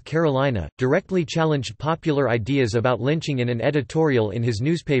Wilmington, North Carolina, directly challenged popular ideas about lynching in an editorial in his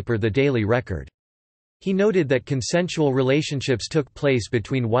newspaper The Daily Record. He noted that consensual relationships took place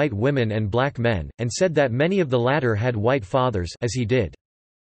between white women and black men, and said that many of the latter had white fathers, as he did.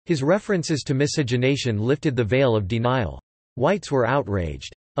 His references to miscegenation lifted the veil of denial. Whites were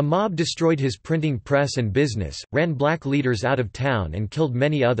outraged. A mob destroyed his printing press and business, ran black leaders out of town and killed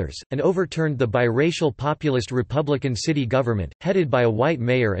many others, and overturned the biracial populist Republican city government, headed by a white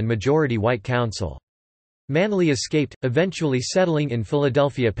mayor and majority white council. Manley escaped, eventually settling in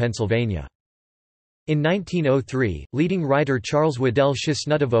Philadelphia, Pennsylvania. In 1903, leading writer Charles Waddell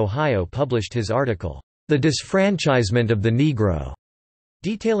Chestnut of Ohio published his article, "The Disfranchisement of the Negro,"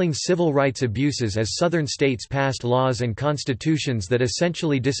 detailing civil rights abuses as Southern states passed laws and constitutions that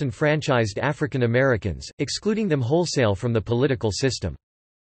essentially disenfranchised African Americans, excluding them wholesale from the political system.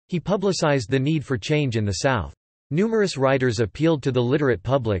 He publicized the need for change in the South. Numerous writers appealed to the literate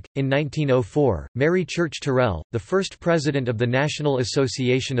public. In 1904, Mary Church Terrell, the first president of the National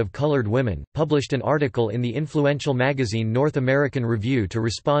Association of Colored Women, published an article in the influential magazine North American Review to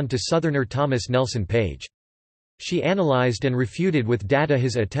respond to Southerner Thomas Nelson Page. She analyzed and refuted with data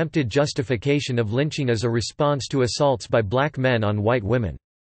his attempted justification of lynching as a response to assaults by black men on white women.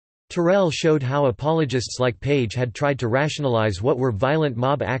 Terrell showed how apologists like Page had tried to rationalize what were violent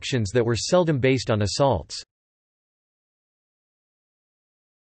mob actions that were seldom based on assaults.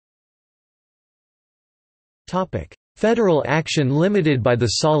 Federal action limited by the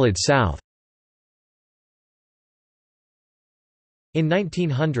Solid South. In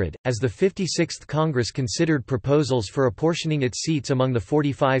 1900, as the 56th Congress considered proposals for apportioning its seats among the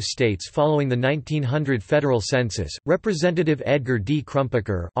 45 states following the 1900 federal census, Representative Edgar D.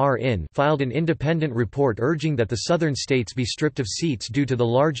 Crumpacker (RN) filed an independent report urging that the Southern states be stripped of seats due to the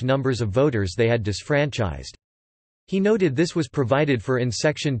large numbers of voters they had disfranchised. He noted this was provided for in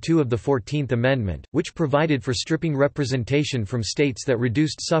Section 2 of the 14th Amendment, which provided for stripping representation from states that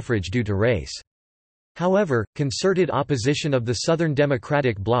reduced suffrage due to race. However, concerted opposition of the Southern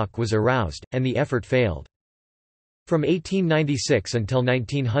Democratic bloc was aroused, and the effort failed. From 1896 until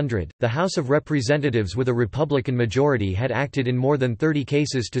 1900, the House of Representatives with a Republican majority had acted in more than 30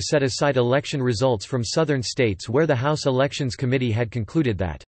 cases to set aside election results from Southern states where the House Elections Committee had concluded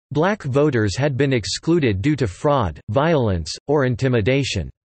that black voters had been excluded due to fraud, violence, or intimidation.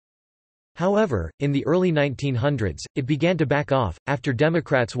 However, in the early 1900s, it began to back off, after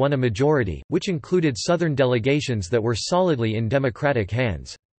Democrats won a majority, which included Southern delegations that were solidly in Democratic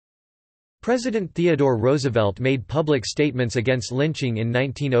hands. President Theodore Roosevelt made public statements against lynching in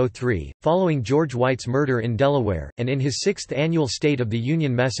 1903, following George White's murder in Delaware, and in his sixth annual State of the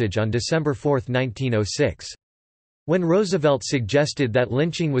Union message on December 4, 1906. When Roosevelt suggested that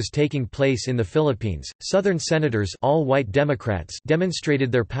lynching was taking place in the Philippines, Southern senators, all white Democrats,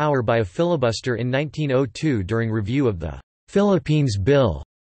 demonstrated their power by a filibuster in 1902 during review of the Philippines Bill.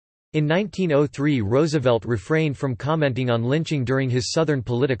 In 1903, Roosevelt refrained from commenting on lynching during his Southern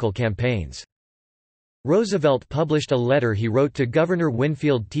political campaigns. Roosevelt published a letter he wrote to Governor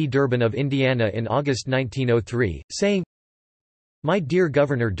Winfield T. Durbin of Indiana in August 1903, saying, "My dear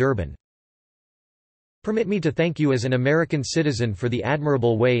Governor Durbin, permit me to thank you as an American citizen for the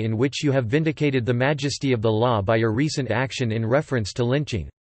admirable way in which you have vindicated the majesty of the law by your recent action in reference to lynching.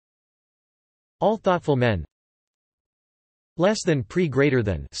 All thoughtful men less than pre greater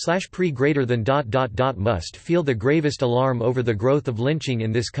than must feel the gravest alarm over the growth of lynching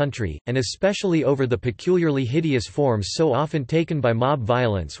in this country, and especially over the peculiarly hideous forms so often taken by mob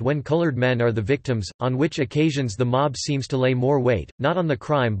violence when colored men are the victims, on which occasions the mob seems to lay more weight, not on the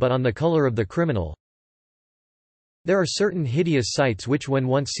crime but on the color of the criminal. There are certain hideous sights which when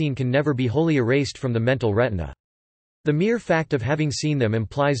once seen can never be wholly erased from the mental retina. The mere fact of having seen them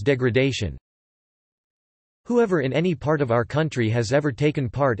implies degradation. Whoever in any part of our country has ever taken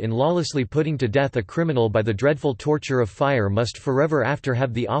part in lawlessly putting to death a criminal by the dreadful torture of fire must forever after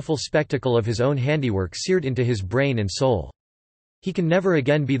have the awful spectacle of his own handiwork seared into his brain and soul. He can never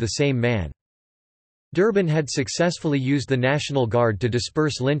again be the same man. Durbin had successfully used the National Guard to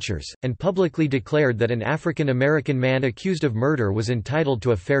disperse lynchers, and publicly declared that an African American man accused of murder was entitled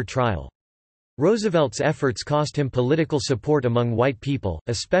to a fair trial. Roosevelt's efforts cost him political support among white people,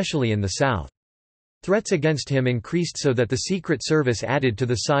 especially in the South. Threats against him increased so that the Secret Service added to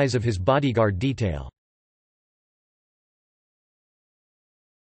the size of his bodyguard detail.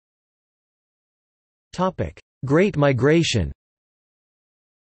 Great Migration.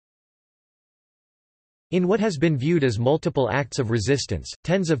 In what has been viewed as multiple acts of resistance,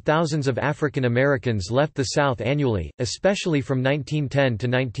 tens of thousands of African Americans left the South annually, especially from 1910 to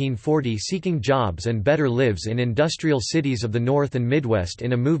 1940, seeking jobs and better lives in industrial cities of the North and Midwest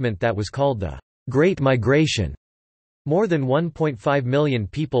in a movement that was called the Great Migration. More than 1.5 million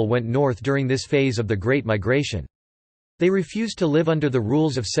people went north during this phase of the Great Migration. They refused to live under the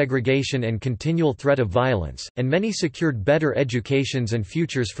rules of segregation and continual threat of violence, and many secured better educations and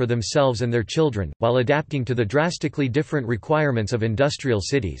futures for themselves and their children, while adapting to the drastically different requirements of industrial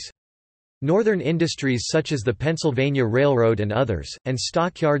cities. Northern industries such as the Pennsylvania Railroad and others, and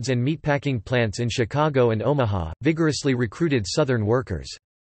stockyards and meatpacking plants in Chicago and Omaha, vigorously recruited Southern workers.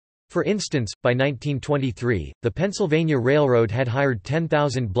 For instance, by 1923, the Pennsylvania Railroad had hired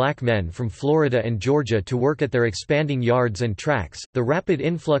 10,000 black men from Florida and Georgia to work at their expanding yards and tracks. The rapid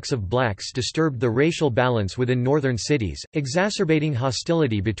influx of blacks disturbed the racial balance within northern cities, exacerbating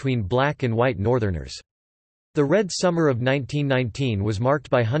hostility between black and white Northerners. The Red Summer of 1919 was marked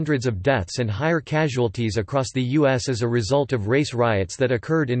by hundreds of deaths and higher casualties across the U.S. as a result of race riots that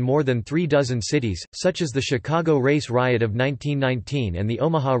occurred in more than 36 cities, such as the Chicago Race Riot of 1919 and the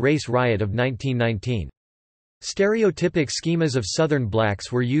Omaha Race Riot of 1919. Stereotypic schemas of Southern blacks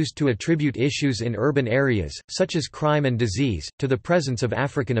were used to attribute issues in urban areas, such as crime and disease, to the presence of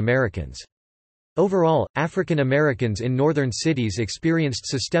African Americans. Overall, African Americans in northern cities experienced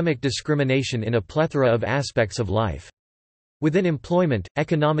systemic discrimination in a plethora of aspects of life. Within employment,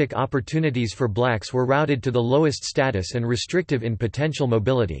 economic opportunities for blacks were routed to the lowest status and restrictive in potential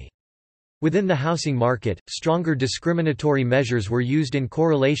mobility. Within the housing market, stronger discriminatory measures were used in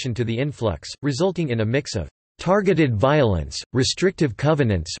correlation to the influx, resulting in a mix of targeted violence, restrictive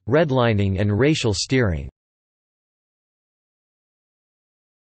covenants, redlining and racial steering.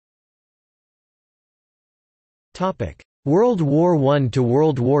 World War I to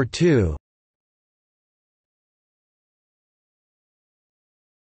World War II.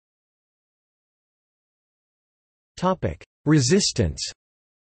 Resistance.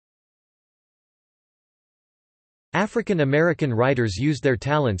 African American writers used their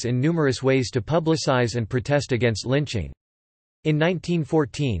talents in numerous ways to publicize and protest against lynching. In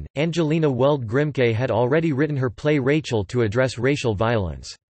 1914, Angelina Weld Grimke had already written her play Rachel to address racial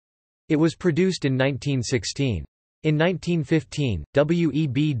violence. It was produced in 1916. In 1915, W. E.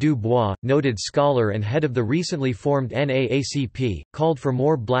 B. Du Bois, noted scholar and head of the recently formed NAACP, called for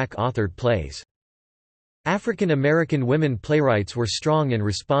more black-authored plays. African American women playwrights were strong in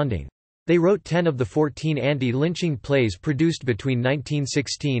responding. They wrote 10 of the 14 anti-lynching plays produced between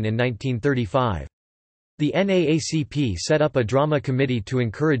 1916 and 1935. The NAACP set up a drama committee to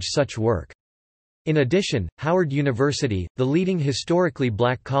encourage such work. In addition, Howard University, the leading historically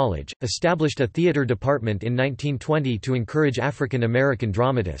black college, established a theater department in 1920 to encourage African American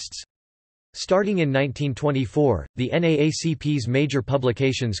dramatists. Starting in 1924, the NAACP's major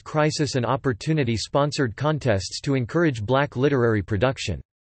publications Crisis and Opportunity sponsored contests to encourage black literary production.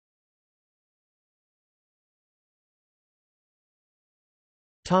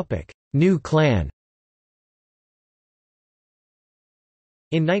 New Klan.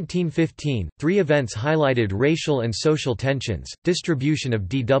 In 1915, 3 events highlighted racial and social tensions: distribution of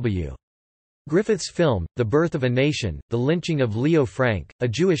D.W. Griffith's film, The Birth of a Nation, the lynching of Leo Frank, a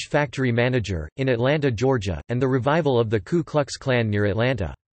Jewish factory manager, in Atlanta, Georgia, and the revival of the Ku Klux Klan near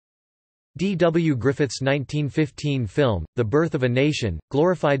Atlanta. D.W. Griffith's 1915 film, The Birth of a Nation,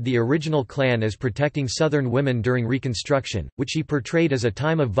 glorified the original Klan as protecting Southern women during Reconstruction, which he portrayed as a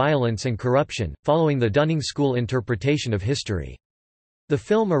time of violence and corruption, following the Dunning School interpretation of history. The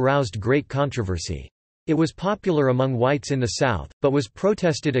film aroused great controversy. It was popular among whites in the South, but was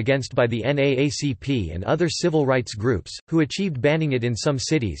protested against by the NAACP and other civil rights groups, who achieved banning it in some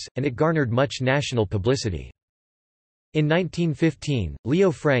cities, and it garnered much national publicity. In 1915,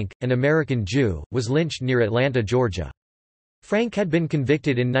 Leo Frank, an American Jew, was lynched near Atlanta, Georgia. Frank had been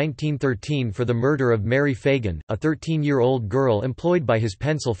convicted in 1913 for the murder of Mary Fagan, a 13-year-old girl employed by his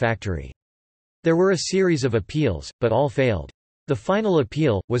pencil factory. There were a series of appeals, but all failed. The final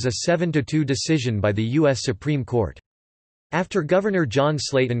appeal was a 7-2 decision by the U.S. Supreme Court. After Governor John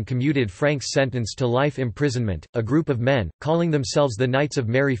Slayton commuted Frank's sentence to life imprisonment, a group of men, calling themselves the Knights of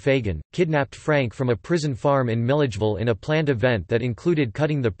Mary Fagan, kidnapped Frank from a prison farm in Milledgeville in a planned event that included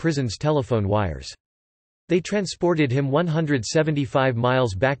cutting the prison's telephone wires. They transported him 175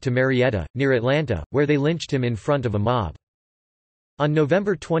 miles back to Marietta, near Atlanta, where they lynched him in front of a mob. On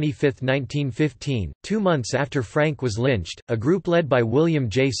November 25, 1915, 2 months after Frank was lynched, a group led by William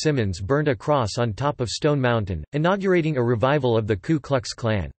J. Simmons burned a cross on top of Stone Mountain, inaugurating a revival of the Ku Klux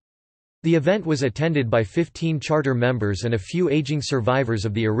Klan. The event was attended by 15 charter members and a few aging survivors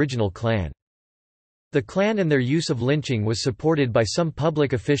of the original Klan. The Klan and their use of lynching was supported by some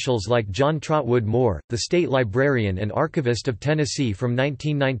public officials like John Trotwood Moore, the state librarian and archivist of Tennessee from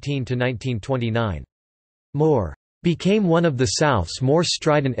 1919 to 1929. Moore became one of the South's more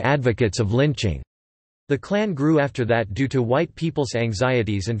strident advocates of lynching. The Klan grew after that due to white people's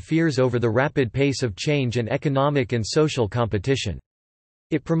anxieties and fears over the rapid pace of change and economic and social competition.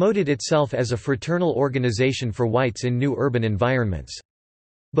 It promoted itself as a fraternal organization for whites in new urban environments.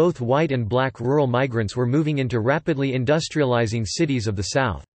 Both white and black rural migrants were moving into rapidly industrializing cities of the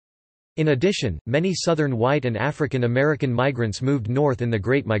South. In addition, many Southern white and African American migrants moved north in the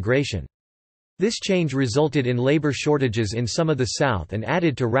Great Migration. This change resulted in labor shortages in some of the South and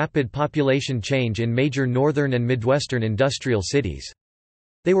added to rapid population change in major northern and midwestern industrial cities.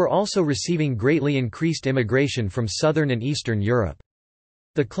 They were also receiving greatly increased immigration from Southern and Eastern Europe.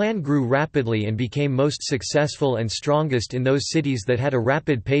 The Klan grew rapidly and became most successful and strongest in those cities that had a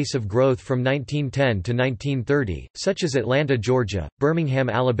rapid pace of growth from 1910 to 1930, such as Atlanta, Georgia, Birmingham,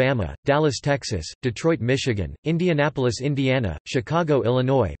 Alabama, Dallas, Texas, Detroit, Michigan, Indianapolis, Indiana, Chicago,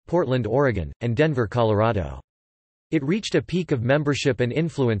 Illinois, Portland, Oregon, and Denver, Colorado. It reached a peak of membership and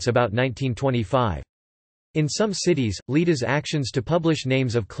influence about 1925. In some cities, Lita's actions to publish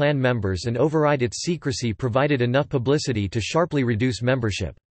names of Klan members and override its secrecy provided enough publicity to sharply reduce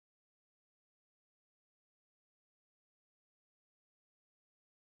membership.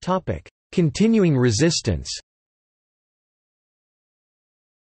 Continuing resistance.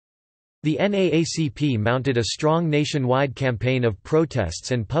 The NAACP mounted a strong nationwide campaign of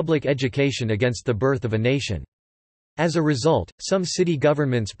protests and public education against the birth of a nation. As a result, some city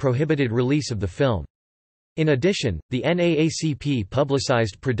governments prohibited release of the film. In addition, the NAACP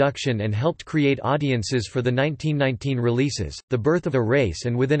publicized production and helped create audiences for the 1919 releases, The Birth of a Race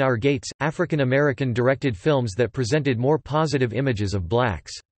and Within Our Gates, African American directed films that presented more positive images of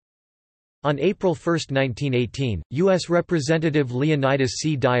blacks. On April 1, 1918, U.S. Representative Leonidas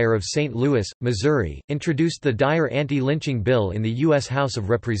C. Dyer of St. Louis, Missouri, introduced the Dyer anti-lynching bill in the U.S. House of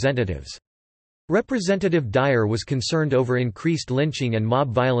Representatives. Representative Dyer was concerned over increased lynching and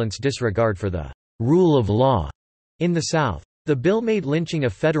mob violence disregard for the rule of law in the South. The bill made lynching a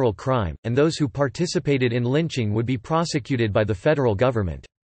federal crime, and those who participated in lynching would be prosecuted by the federal government.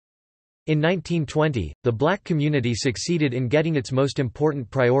 In 1920, the black community succeeded in getting its most important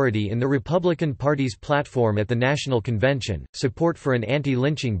priority in the Republican Party's platform at the National Convention, support for an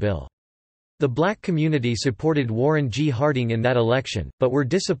anti-lynching bill. The black community supported Warren G. Harding in that election, but were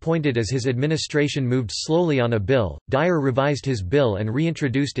disappointed as his administration moved slowly on a bill. Dyer revised his bill and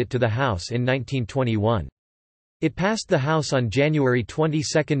reintroduced it to the House in 1921. It passed the House on January 22,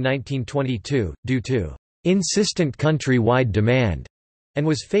 1922, due to insistent country-wide demand, and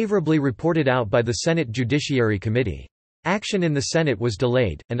was favorably reported out by the Senate Judiciary Committee. Action in the Senate was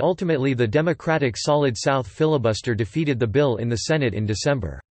delayed, and ultimately the Democratic Solid South filibuster defeated the bill in the Senate in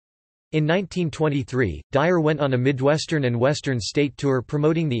December. In 1923, Dyer went on a Midwestern and Western state tour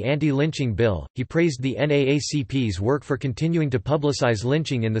promoting the anti-lynching bill. He praised the NAACP's work for continuing to publicize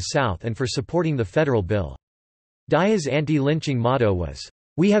lynching in the South and for supporting the federal bill. Dyer's anti-lynching motto was,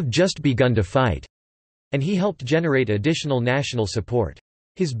 "We have just begun to fight," and he helped generate additional national support.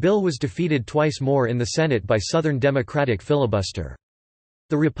 His bill was defeated twice more in the Senate by Southern Democratic filibuster.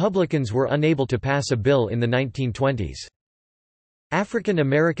 The Republicans were unable to pass a bill in the 1920s. African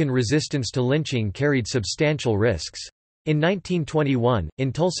American resistance to lynching carried substantial risks. In 1921,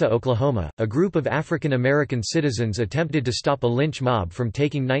 in Tulsa, Oklahoma, a group of African American citizens attempted to stop a lynch mob from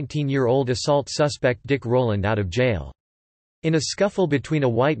taking 19-year-old assault suspect Dick Rowland out of jail. In a scuffle between a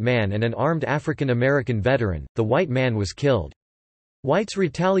white man and an armed African American veteran, the white man was killed. Whites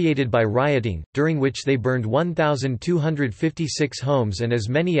retaliated by rioting, during which they burned 1,256 homes and as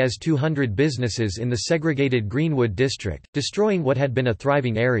many as 200 businesses in the segregated Greenwood district, destroying what had been a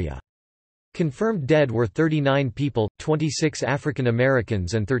thriving area. Confirmed dead were 39 people, 26 African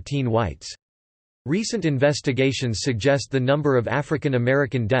Americans and 13 whites. Recent investigations suggest the number of African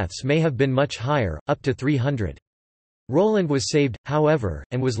American deaths may have been much higher, up to 300. Rowland was saved, however,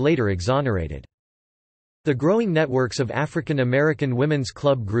 and was later exonerated. The growing networks of African American women's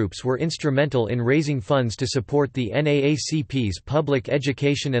club groups were instrumental in raising funds to support the NAACP's public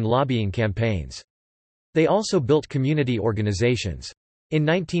education and lobbying campaigns. They also built community organizations. In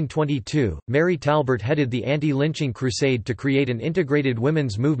 1922, Mary Talbert headed the anti-lynching crusade to create an integrated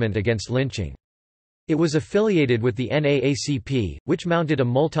women's movement against lynching. It was affiliated with the NAACP, which mounted a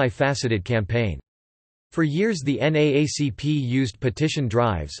multi-faceted campaign. For years the NAACP used petition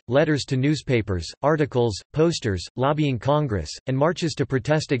drives, letters to newspapers, articles, posters, lobbying Congress, and marches to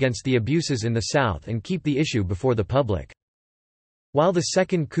protest against the abuses in the South and keep the issue before the public. While the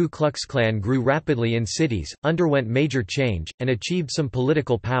Second Ku Klux Klan grew rapidly in cities, underwent major change, and achieved some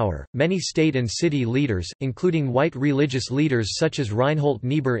political power, many state and city leaders, including white religious leaders such as Reinhold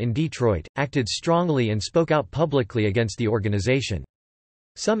Niebuhr in Detroit, acted strongly and spoke out publicly against the organization.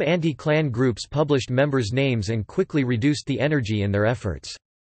 Some anti-Klan groups published members' names and quickly reduced the energy in their efforts.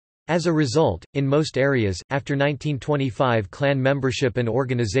 As a result, in most areas, after 1925 Klan membership and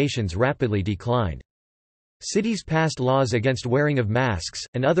organizations rapidly declined. Cities passed laws against wearing of masks,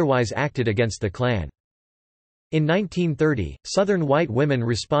 and otherwise acted against the Klan. In 1930, Southern white women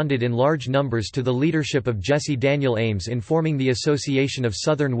responded in large numbers to the leadership of Jessie Daniel Ames in forming the Association of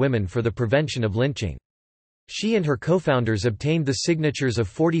Southern Women for the Prevention of Lynching. She and her co-founders obtained the signatures of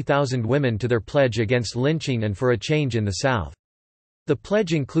 40,000 women to their pledge against lynching and for a change in the South. The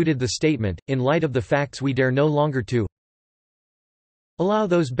pledge included the statement, "In light of the facts we dare no longer to allow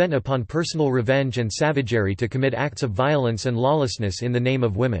those bent upon personal revenge and savagery to commit acts of violence and lawlessness in the name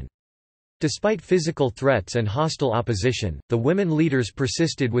of women." Despite physical threats and hostile opposition, the women leaders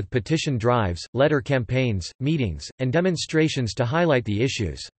persisted with petition drives, letter campaigns, meetings, and demonstrations to highlight the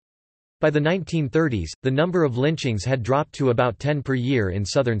issues. By the 1930s, the number of lynchings had dropped to about 10 per year in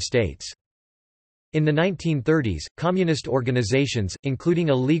southern states. In the 1930s, communist organizations,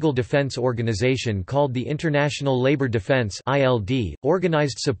 including a legal defense organization called the International Labor Defense (ILD),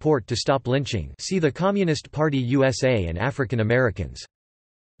 organized support to stop lynching. See the Communist Party USA and African Americans.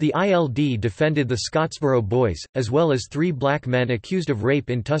 The ILD defended the Scottsboro Boys, as well as 3 black men accused of rape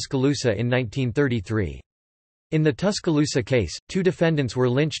in Tuscaloosa in 1933. In the Tuscaloosa case, 2 defendants were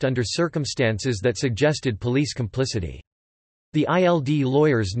lynched under circumstances that suggested police complicity. The ILD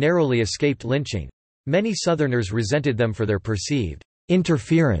lawyers narrowly escaped lynching. Many Southerners resented them for their perceived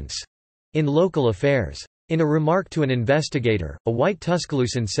interference in local affairs. In a remark to an investigator, a white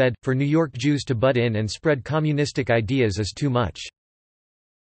Tuscaloosan said, "For New York Jews to butt in and spread communistic ideas is too much."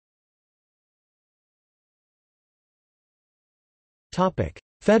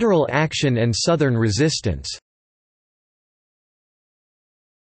 Federal action and Southern resistance.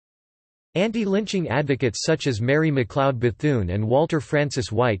 Anti-lynching advocates such as Mary McLeod Bethune and Walter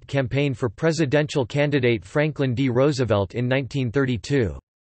Francis White campaigned for presidential candidate Franklin D. Roosevelt in 1932.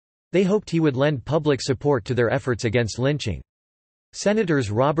 They hoped he would lend public support to their efforts against lynching.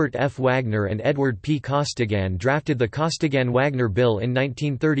 Senators Robert F. Wagner and Edward P. Costigan drafted the Costigan-Wagner Bill in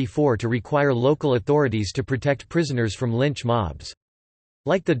 1934 to require local authorities to protect prisoners from lynch mobs.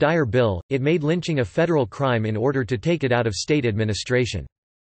 Like the Dyer Bill, it made lynching a federal crime in order to take it out of state administration.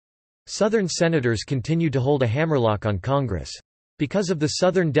 Southern senators continued to hold a hammerlock on Congress. Because of the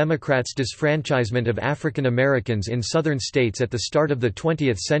Southern Democrats' disfranchisement of African Americans in Southern states at the start of the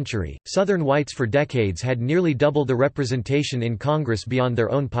 20th century, Southern whites for decades had nearly double the representation in Congress beyond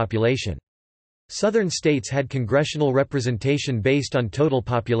their own population. Southern states had congressional representation based on total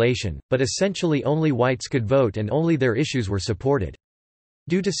population, but essentially only whites could vote and only their issues were supported.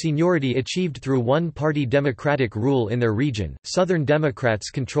 Due to seniority achieved through one-party Democratic rule in their region, Southern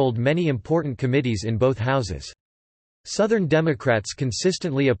Democrats controlled many important committees in both houses. Southern Democrats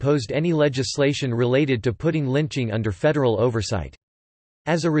consistently opposed any legislation related to putting lynching under federal oversight.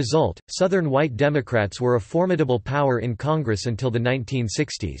 As a result, Southern white Democrats were a formidable power in Congress until the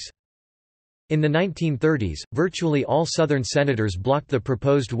 1960s. In the 1930s, virtually all Southern senators blocked the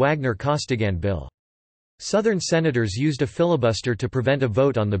proposed Wagner-Costigan bill. Southern senators used a filibuster to prevent a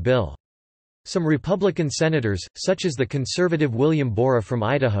vote on the bill. Some Republican senators, such as the conservative William Borah from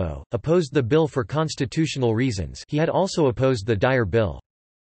Idaho, opposed the bill for constitutional reasons. He had also opposed the Dyer Bill.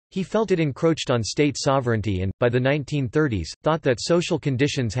 He felt it encroached on state sovereignty and, by the 1930s, thought that social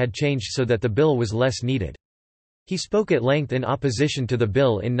conditions had changed so that the bill was less needed. He spoke at length in opposition to the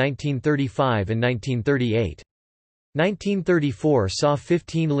bill in 1935 and 1938. 1934 saw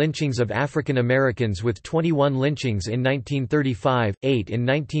 15 lynchings of African Americans with 21 lynchings in 1935, 8 in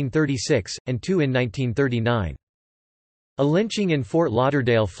 1936, and 2 in 1939. A lynching in Fort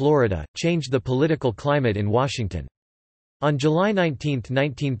Lauderdale, Florida, changed the political climate in Washington. On July 19,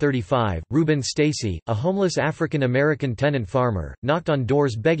 1935, Reuben Stacy, a homeless African American tenant farmer, knocked on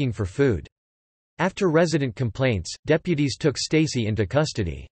doors begging for food. After resident complaints, deputies took Stacy into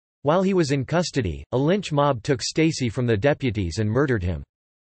custody. While he was in custody, a lynch mob took Stacy from the deputies and murdered him.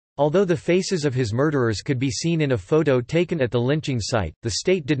 Although the faces of his murderers could be seen in a photo taken at the lynching site, the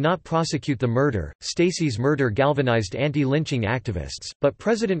state did not prosecute the murder. Stacy's murder galvanized anti-lynching activists, but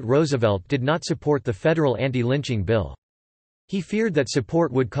President Roosevelt did not support the federal anti-lynching bill. He feared that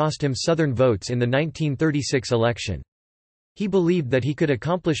support would cost him Southern votes in the 1936 election. He believed that he could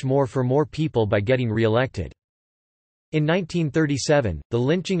accomplish more for more people by getting re-elected. In 1937, the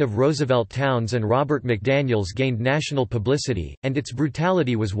lynching of Roosevelt Towns and Robert McDaniels gained national publicity, and its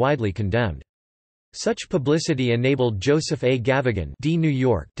brutality was widely condemned. Such publicity enabled Joseph A. Gavigan D. New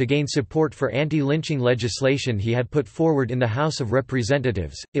York to gain support for anti-lynching legislation he had put forward in the House of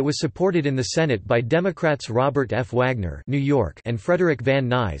Representatives. It was supported in the Senate by Democrats Robert F. Wagner New York and Frederick Van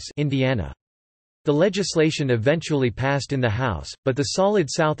Nuys Indiana. The legislation eventually passed in the House, but the solid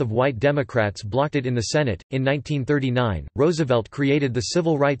South of white Democrats blocked it in the Senate. In 1939, Roosevelt created the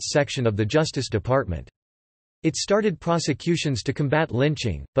Civil Rights Section of the Justice Department. It started prosecutions to combat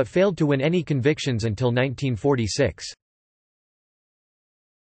lynching, but failed to win any convictions until 1946.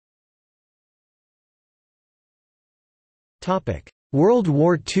 World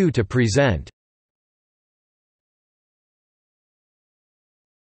War II to present.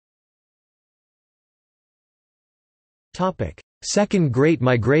 Second Great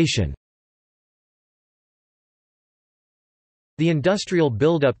Migration. The industrial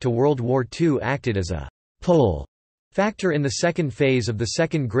buildup to World War II acted as a «pull» factor in the second phase of the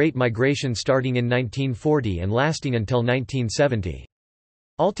Second Great Migration, starting in 1940 and lasting until 1970.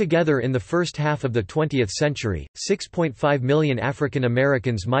 Altogether, in the first half of the 20th century, 6.5 million African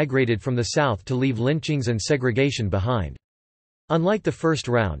Americans migrated from the South to leave lynchings and segregation behind. Unlike the first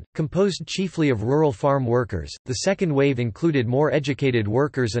round, composed chiefly of rural farm workers, the second wave included more educated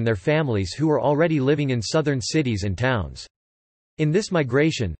workers and their families who were already living in southern cities and towns. In this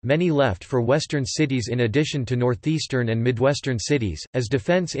migration, many left for western cities in addition to northeastern and midwestern cities, as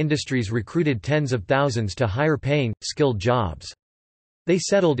defense industries recruited tens of thousands to higher-paying, skilled jobs. They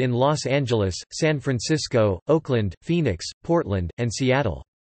settled in Los Angeles, San Francisco, Oakland, Phoenix, Portland, and Seattle.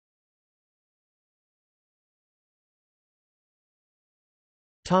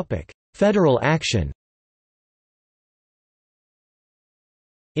 Federal action.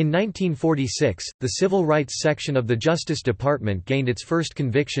 In 1946, the Civil Rights Section of the Justice Department gained its first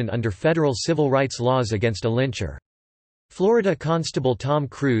conviction under federal civil rights laws against a lyncher. Florida Constable Tom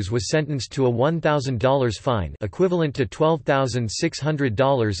Cruise was sentenced to a $1,000 fine, equivalent to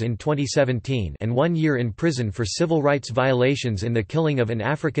 $12,600 in 2017, and 1 year in prison for civil rights violations in the killing of an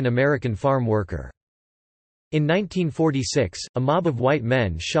African American farm worker. In 1946, a mob of white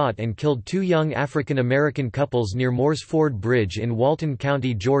men shot and killed two young African American couples near Moores Ford Bridge in Walton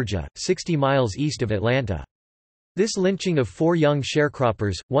County, Georgia, 60 miles east of Atlanta. This lynching of four young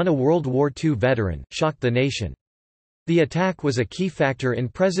sharecroppers, one a World War II veteran, shocked the nation. The attack was a key factor in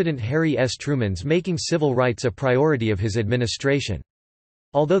President Harry S. Truman's making civil rights a priority of his administration.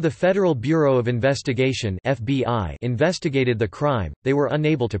 Although the Federal Bureau of Investigation (FBI) investigated the crime, they were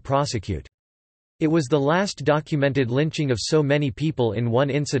unable to prosecute. It was the last documented lynching of so many people in one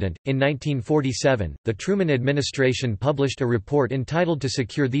incident. In 1947, the Truman administration published a report entitled To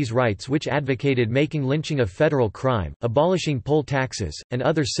Secure These Rights, which advocated making lynching a federal crime, abolishing poll taxes, and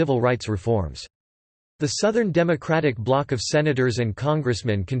other civil rights reforms. The Southern Democratic bloc of senators and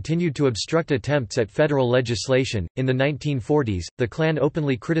congressmen continued to obstruct attempts at federal legislation. In the 1940s, the Klan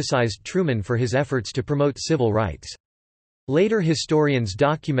openly criticized Truman for his efforts to promote civil rights. Later historians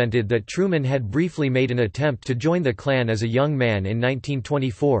documented that Truman had briefly made an attempt to join the Klan as a young man in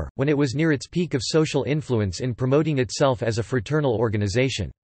 1924, when it was near its peak of social influence in promoting itself as a fraternal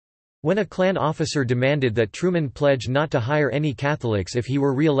organization. When a Klan officer demanded that Truman pledge not to hire any Catholics if he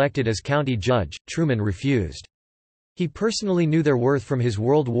were re-elected as county judge, Truman refused. He personally knew their worth from his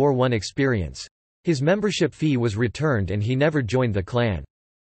World War I experience. His membership fee was returned and he never joined the Klan.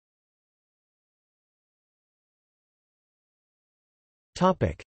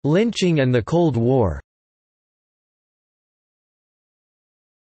 Lynching and the Cold War.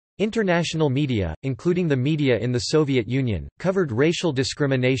 International media, including the media in the Soviet Union, covered racial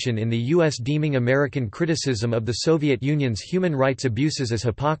discrimination in the U.S., deeming American criticism of the Soviet Union's human rights abuses as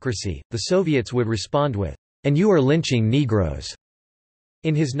hypocrisy. The Soviets would respond with, "And you are lynching Negroes."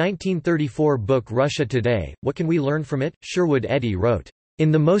 In his 1934 book Russia Today, What Can We Learn from It?, Sherwood Eddy wrote,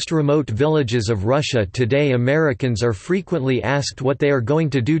 "In the most remote villages of Russia today, Americans are frequently asked what they are going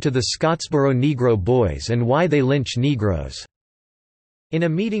to do to the Scottsboro Negro boys and why they lynch Negroes." In a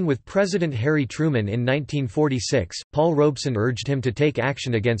meeting with President Harry Truman in 1946, Paul Robeson urged him to take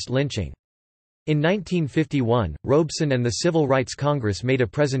action against lynching. In 1951, Robeson and the Civil Rights Congress made a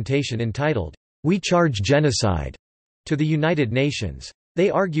presentation entitled, "We Charge Genocide," to the United Nations. They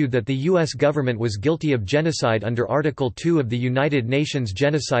argued that the U.S. government was guilty of genocide under Article 2 of the United Nations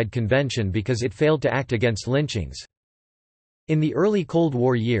Genocide Convention because it failed to act against lynchings. In the early Cold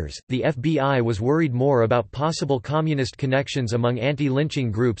War years, the FBI was worried more about possible communist connections among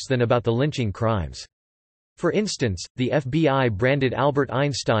anti-lynching groups than about the lynching crimes. For instance, the FBI branded Albert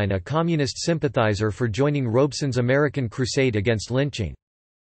Einstein a communist sympathizer for joining Robeson's American crusade against lynching.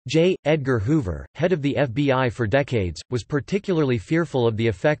 J. Edgar Hoover, head of the FBI for decades, was particularly fearful of the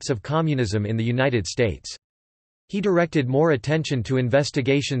effects of communism in the United States. He directed more attention to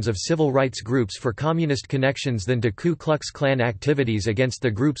investigations of civil rights groups for communist connections than to Ku Klux Klan activities against the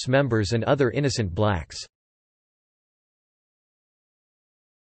group's members and other innocent blacks.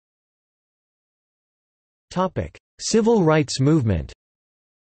 Civil rights movement.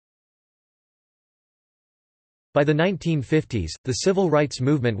 By the 1950s, the civil rights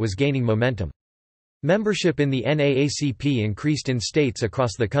movement was gaining momentum. Membership in the NAACP increased in states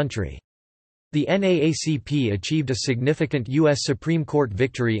across the country. The NAACP achieved a significant U.S. Supreme Court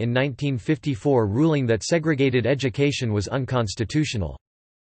victory in 1954 ruling that segregated education was unconstitutional.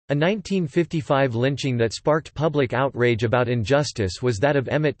 A 1955 lynching that sparked public outrage about injustice was that of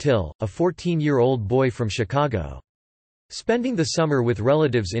Emmett Till, a 14-year-old boy from Chicago. Spending the summer with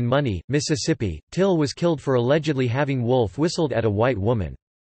relatives in Money, Mississippi, Till was killed for allegedly having wolf whistled at a white woman.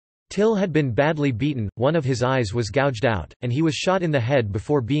 Till had been badly beaten, one of his eyes was gouged out, and he was shot in the head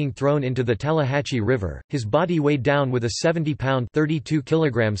before being thrown into the Tallahatchie River. His body weighed down with a 70-pound (32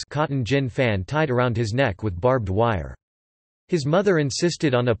 kilograms) cotton gin fan tied around his neck with barbed wire. His mother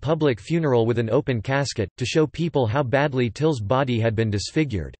insisted on a public funeral with an open casket, to show people how badly Till's body had been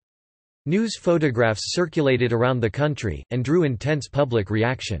disfigured. News photographs circulated around the country, and drew intense public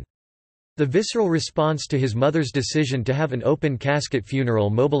reaction. The visceral response to his mother's decision to have an open casket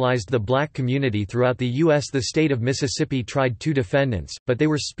funeral mobilized the black community throughout the U.S. The state of Mississippi tried 2 defendants, but they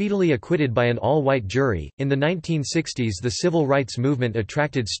were speedily acquitted by an all-white jury. In the 1960s, the civil rights movement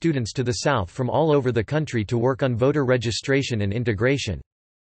attracted students to the South from all over the country to work on voter registration and integration.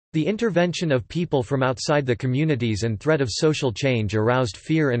 The intervention of people from outside the communities and threat of social change aroused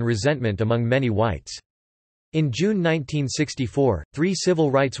fear and resentment among many whites. In June 1964, 3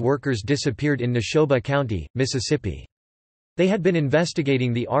 civil rights workers disappeared in Neshoba County, Mississippi. They had been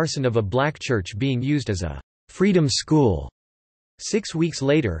investigating the arson of a black church being used as a freedom school. 6 weeks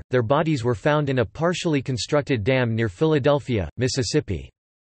later, their bodies were found in a partially constructed dam near Philadelphia, Mississippi.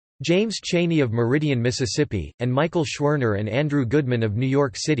 James Chaney of Meridian, Mississippi, and Michael Schwerner and Andrew Goodman of New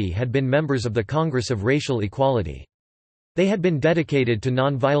York City had been members of the Congress of Racial Equality. They had been dedicated to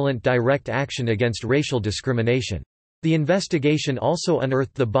nonviolent direct action against racial discrimination. The investigation also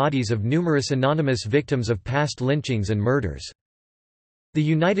unearthed the bodies of numerous anonymous victims of past lynchings and murders. The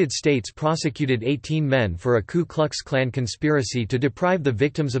United States prosecuted 18 men for a Ku Klux Klan conspiracy to deprive the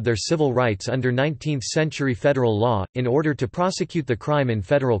victims of their civil rights under 19th-century federal law, in order to prosecute the crime in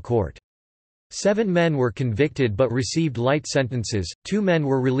federal court. 7 men were convicted but received light sentences, 2 men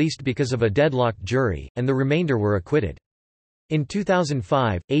were released because of a deadlocked jury, and the remainder were acquitted. In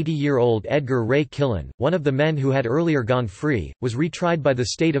 2005, 80-year-old Edgar Ray Killen, one of the men who had earlier gone free, was retried by the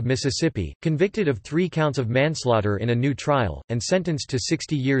state of Mississippi, convicted of 3 counts of manslaughter in a new trial, and sentenced to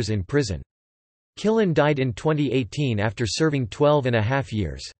 60 years in prison. Killen died in 2018 after serving 12.5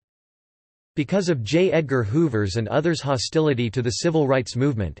 years. Because of J. Edgar Hoover's and others' hostility to the civil rights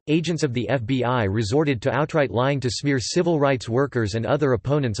movement, agents of the FBI resorted to outright lying to smear civil rights workers and other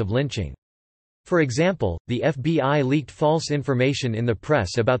opponents of lynching. For example, the FBI leaked false information in the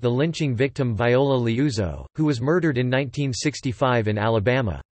press about the lynching victim Viola Liuzzo, who was murdered in 1965 in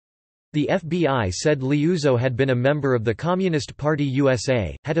Alabama. The FBI said Liuzzo had been a member of the Communist Party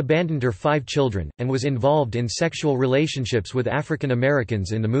USA, had abandoned her 5 children, and was involved in sexual relationships with African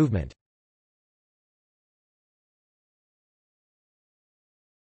Americans in the movement.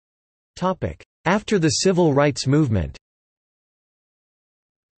 After the civil rights movement.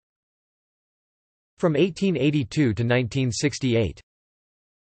 From 1882 to 1968.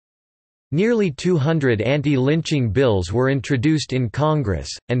 Nearly 200 anti-lynching bills were introduced in Congress,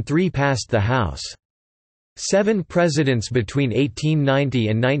 and 3 passed the House. 7 presidents between 1890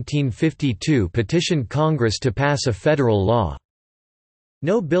 and 1952 petitioned Congress to pass a federal law.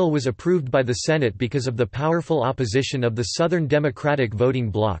 No bill was approved by the Senate because of the powerful opposition of the Southern Democratic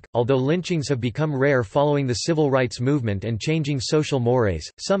voting bloc. Although lynchings have become rare following the civil rights movement and changing social mores,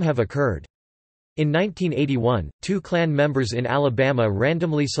 some have occurred. In 1981, two Klan members in Alabama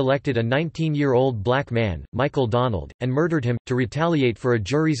randomly selected a 19-year-old black man, Michael Donald, and murdered him, to retaliate for a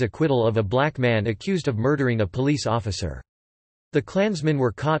jury's acquittal of a black man accused of murdering a police officer. The Klansmen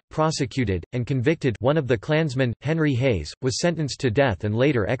were caught, prosecuted, and convicted. One of the Klansmen, Henry Hayes, was sentenced to death and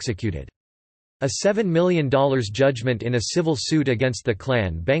later executed. A $7 million judgment in a civil suit against the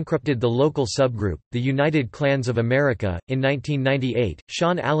Klan bankrupted the local subgroup, the United Klans of America. In 1998,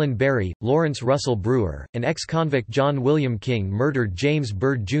 Sean Allen Berry, Lawrence Russell Brewer, and ex-convict John William King murdered James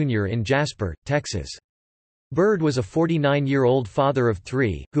Byrd Jr. in Jasper, Texas. Byrd was a 49-year-old father of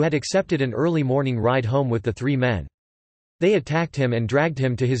three, who had accepted an early morning ride home with the three men. They attacked him and dragged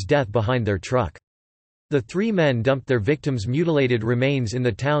him to his death behind their truck. The three men dumped their victims' mutilated remains in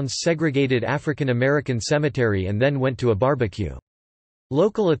the town's segregated African American cemetery and then went to a barbecue.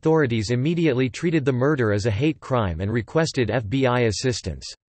 Local authorities immediately treated the murder as a hate crime and requested FBI assistance.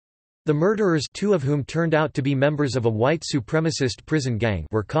 The murderers, two of whom turned out to be members of a white supremacist prison gang,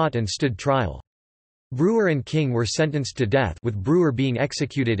 were caught and stood trial. Brewer and King were sentenced to death, with Brewer being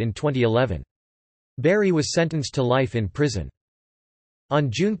executed in 2011. Berry was sentenced to life in prison. On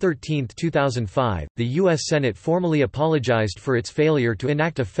June 13, 2005, the U.S. Senate formally apologized for its failure to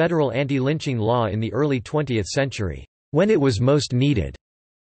enact a federal anti-lynching law in the early 20th century, when it was most needed.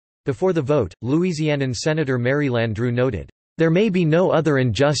 Before the vote, Louisianan Senator Mary Landrieu noted, "There may be no other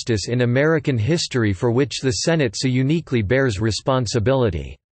injustice in American history for which the Senate so uniquely bears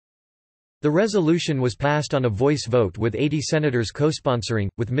responsibility." The resolution was passed on a voice vote with 80 senators co-sponsoring,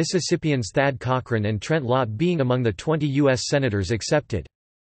 with Mississippians Thad Cochran and Trent Lott being among the 20 U.S. senators accepted.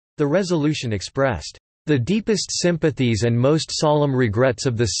 The resolution expressed, "the deepest sympathies and most solemn regrets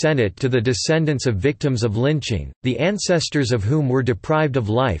of the Senate to the descendants of victims of lynching, the ancestors of whom were deprived of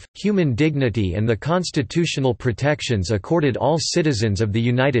life, human dignity and the constitutional protections accorded all citizens of the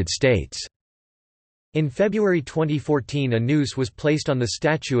United States." In February 2014, a noose was placed on the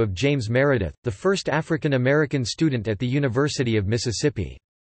statue of James Meredith, the first African American student at the University of Mississippi.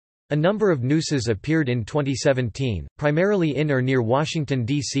 A number of nooses appeared in 2017, primarily in or near Washington,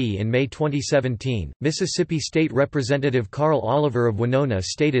 D.C. In May 2017, Mississippi State Representative Carl Oliver of Winona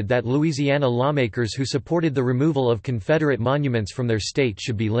stated that Louisiana lawmakers who supported the removal of Confederate monuments from their state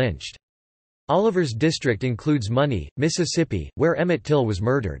should be lynched. Oliver's district includes Money, Mississippi, where Emmett Till was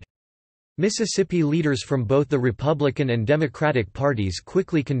murdered. Mississippi leaders from both the Republican and Democratic parties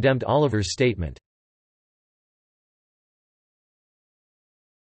quickly condemned Oliver's statement.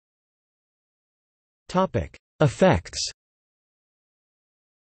 Effects.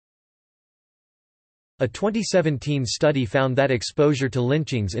 A 2017 study found that exposure to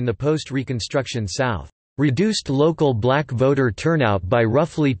lynchings in the post-Reconstruction South reduced local black voter turnout by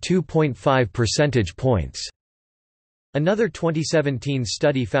roughly 2.5 percentage points. Another 2017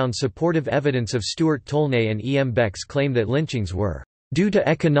 study found supportive evidence of Stuart Tolnay and E. M. Beck's claim that lynchings were due to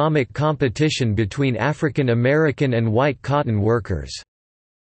economic competition between African American and white cotton workers.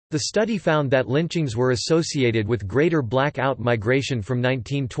 The study found that lynchings were associated with greater black out-migration from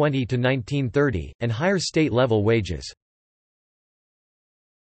 1920 to 1930, and higher state-level wages.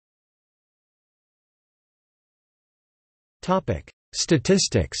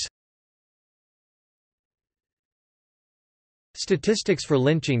 Statistics. Statistics for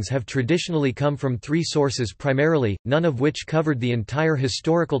lynchings have traditionally come from three sources primarily, none of which covered the entire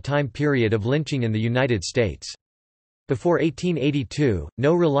historical time period of lynching in the United States. Before 1882,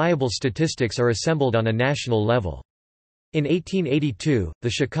 no reliable statistics are assembled on a national level. In 1882, the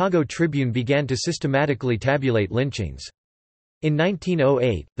Chicago Tribune began to systematically tabulate lynchings. In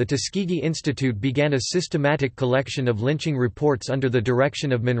 1908, the Tuskegee Institute began a systematic collection of lynching reports under the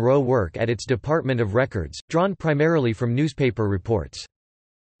direction of Monroe Work at its Department of Records, drawn primarily from newspaper reports.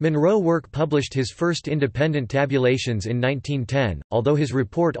 Monroe Work published his first independent tabulations in 1910, although his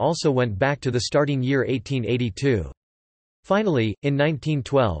report also went back to the starting year 1882. Finally, in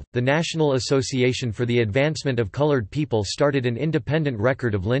 1912, the National Association for the Advancement of Colored People started an independent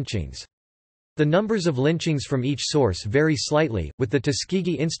record of lynchings. The numbers of lynchings from each source vary slightly, with the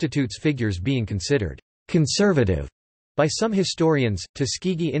Tuskegee Institute's figures being considered conservative by some historians.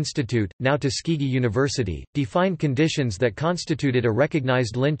 Tuskegee Institute, now Tuskegee University, defined conditions that constituted a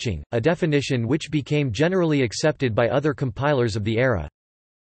recognized lynching, a definition which became generally accepted by other compilers of the era.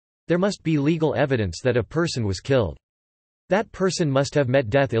 There must be legal evidence that a person was killed. That person must have met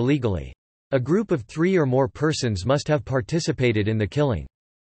death illegally. A group of 3 or more persons must have participated in the killing.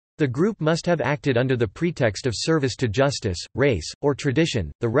 The group must have acted under the pretext of service to justice, race, or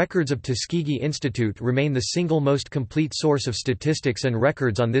tradition. The records of Tuskegee Institute remain the single most complete source of statistics and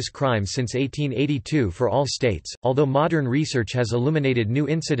records on this crime since 1882 for all states, although modern research has illuminated new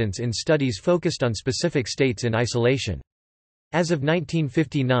incidents in studies focused on specific states in isolation. As of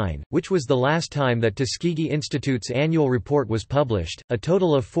 1959, which was the last time that Tuskegee Institute's annual report was published, a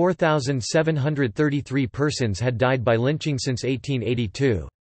total of 4,733 persons had died by lynching since 1882.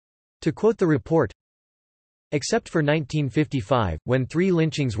 To quote the report, except for 1955, when 3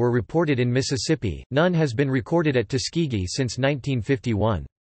 lynchings were reported in Mississippi, none has been recorded at Tuskegee since 1951.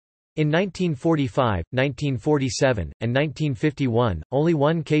 In 1945, 1947, and 1951, only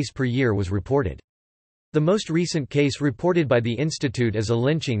 1 case per year was reported. The most recent case reported by the Institute as a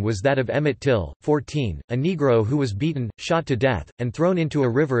lynching was that of Emmett Till, 14, a Negro who was beaten, shot to death, and thrown into a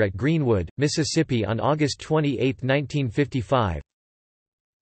river at Greenwood, Mississippi on August 28, 1955.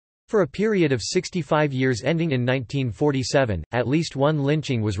 For a period of 65 years ending in 1947, at least 1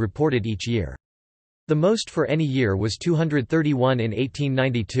 lynching was reported each year. The most for any year was 231 in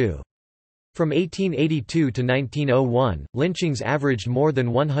 1892. From 1882 to 1901, lynchings averaged more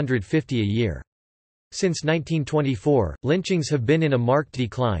than 150 a year. Since 1924, lynchings have been in a marked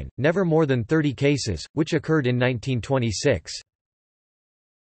decline, never more than 30 cases, which occurred in 1926.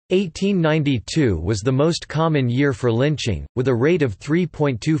 1892 was the most common year for lynching, with a rate of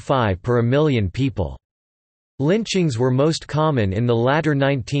 3.25 per a million people. Lynchings were most common in the latter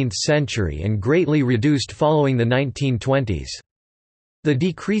 19th century and greatly reduced following the 1920s. The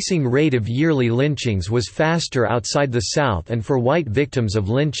decreasing rate of yearly lynchings was faster outside the South and for white victims of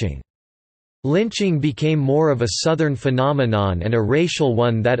lynching. Lynching became more of a Southern phenomenon and a racial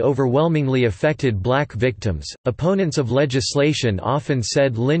one that overwhelmingly affected black victims. Opponents of legislation often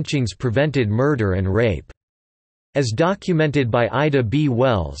said lynchings prevented murder and rape. As documented by Ida B.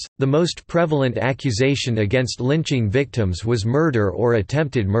 Wells, the most prevalent accusation against lynching victims was murder or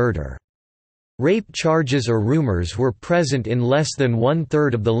attempted murder. Rape charges or rumors were present in less than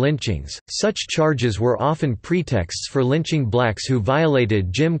 1/3 of the lynchings. Such charges were often pretexts for lynching blacks who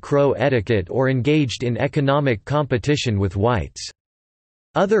violated Jim Crow etiquette or engaged in economic competition with whites.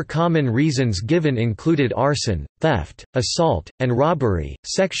 Other common reasons given included arson, theft, assault, and robbery,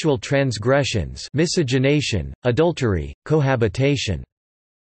 sexual transgressions, miscegenation, adultery, cohabitation,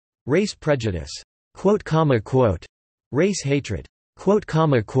 race prejudice, race hatred,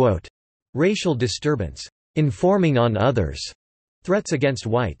 racial disturbance, informing on others, threats against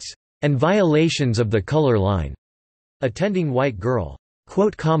whites, and violations of the color line, attending white girl,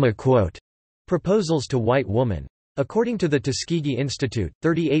 proposals to white woman. According to the Tuskegee Institute,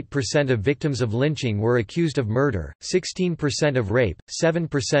 38% of victims of lynching were accused of murder, 16% of rape,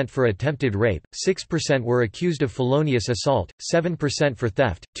 7% for attempted rape, 6% were accused of felonious assault, 7% for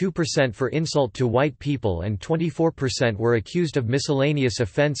theft, 2% for insult to white people, and 24% were accused of miscellaneous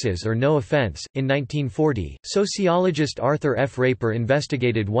offenses or no offense. In 1940, sociologist Arthur F. Raper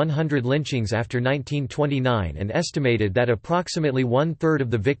investigated 100 lynchings after 1929 and estimated that approximately 1/3 of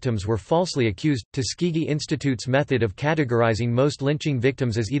the victims were falsely accused. Tuskegee Institute's method of categorizing most lynching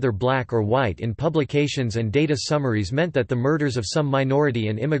victims as either black or white in publications and data summaries meant that the murders of some minority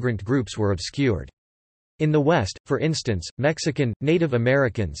and immigrant groups were obscured. In the West, for instance, Mexican, Native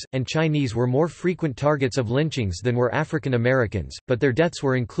Americans, and Chinese were more frequent targets of lynchings than were African Americans, but their deaths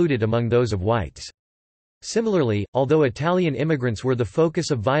were included among those of whites. Similarly, although Italian immigrants were the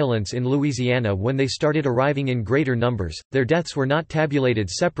focus of violence in Louisiana when they started arriving in greater numbers, their deaths were not tabulated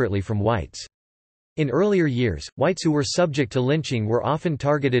separately from whites. In earlier years, whites who were subject to lynching were often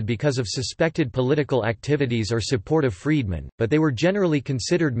targeted because of suspected political activities or support of freedmen, but they were generally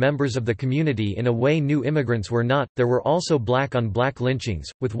considered members of the community in a way new immigrants were not. There were also black-on-black lynchings,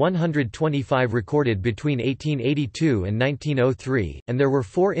 with 125 recorded between 1882 and 1903, and there were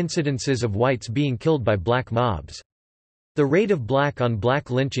 4 incidences of whites being killed by black mobs. The rate of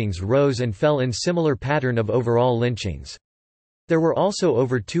black-on-black lynchings rose and fell in similar pattern of overall lynchings. There were also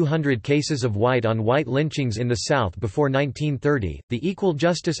over 200 cases of white-on-white lynchings in the South before 1930. The Equal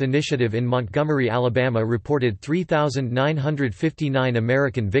Justice Initiative in Montgomery, Alabama reported 3,959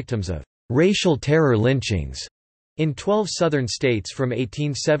 American victims of racial terror lynchings in 12 Southern states from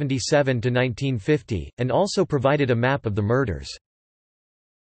 1877 to 1950, and also provided a map of the murders.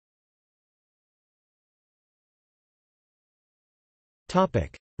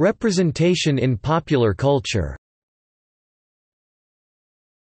 Topic: Representation in popular culture.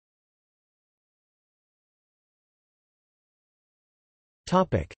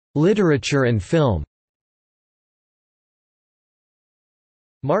 Literature and film.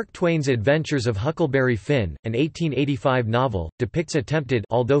 Mark Twain's Adventures of Huckleberry Finn, an 1885 novel, depicts attempted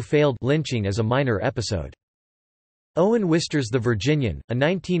although failed lynching as a minor episode. Owen Wister's The Virginian, a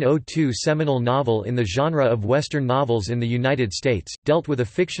 1902 seminal novel in the genre of Western novels in the United States, dealt with a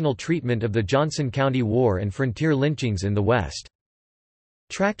fictional treatment of the Johnson County War and frontier lynchings in the West.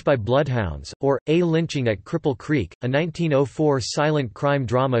 Tracked by Bloodhounds, or, A Lynching at Cripple Creek, a 1904 silent crime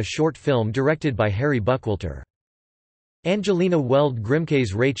drama short film directed by Harry Buckwalter. Angelina Weld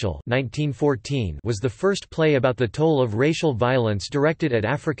Grimke's Rachel 1914 was the first play about the toll of racial violence directed at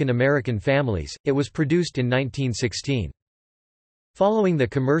African American families. It was produced in 1916. Following the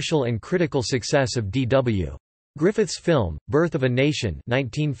commercial and critical success of D.W. Griffith's film, Birth of a Nation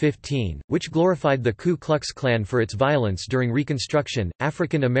 1915, which glorified the Ku Klux Klan for its violence during Reconstruction,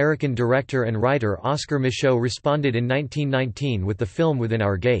 African American director and writer Oscar Micheaux responded in 1919 with the film Within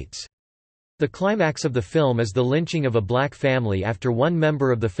Our Gates. The climax of the film is the lynching of a black family after one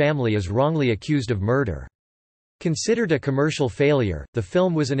member of the family is wrongly accused of murder. Considered a commercial failure, the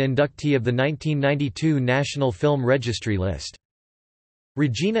film was an inductee of the 1992 National Film Registry list.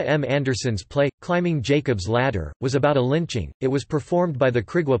 Regina M. Anderson's play, Climbing Jacob's Ladder, was about a lynching. It was performed by the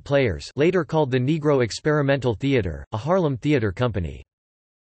Krigwa Players, later called the Negro Experimental Theater, a Harlem theater company.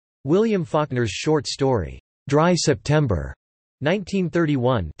 William Faulkner's short story, Dry September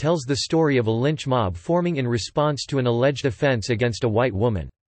 1931, tells the story of a lynch mob forming in response to an alleged offense against a white woman.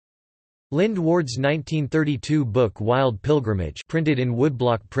 Lynd Ward's 1932 book Wild Pilgrimage, printed in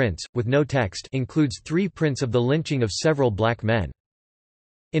woodblock prints, with no text, includes 3 prints of the lynching of several black men.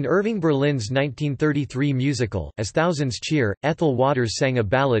 In Irving Berlin's 1933 musical, As Thousands Cheer, Ethel Waters sang a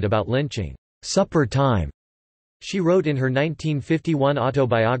ballad about lynching, "Supper Time." She wrote in her 1951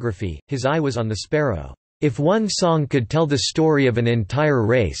 autobiography, His Eye Was on the Sparrow, "If one song could tell the story of an entire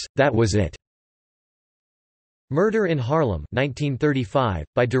race, that was it." Murder in Harlem 1935,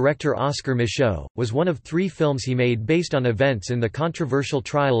 by director Oscar Micheaux, was one of 3 films he made based on events in the controversial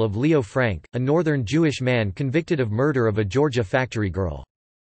trial of Leo Frank, a northern Jewish man convicted of murder of a Georgia factory girl.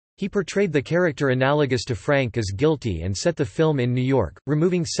 He portrayed the character analogous to Frank as guilty and set the film in New York,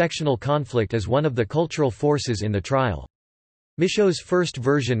 removing sectional conflict as one of the cultural forces in the trial. Micheaux's first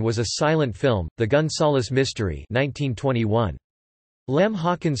version was a silent film, The Gonzales Mystery 1921. Lem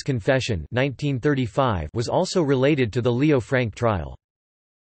Hawkins' Confession 1935 was also related to the Leo Frank trial.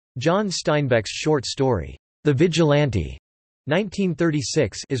 John Steinbeck's short story, The Vigilante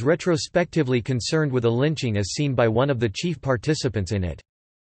 1936, is retrospectively concerned with a lynching as seen by one of the chief participants in it.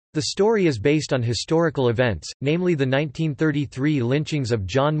 The story is based on historical events, namely the 1933 lynchings of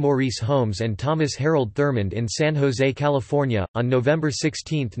John Maurice Holmes and Thomas Harold Thurmond in San Jose, California, on November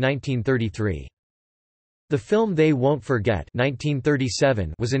 16, 1933. The film They Won't Forget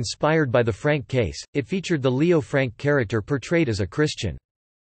 1937 was inspired by the Frank case. It featured the Leo Frank character portrayed as a Christian.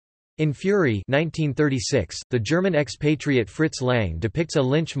 In Fury 1936, the German expatriate Fritz Lang depicts a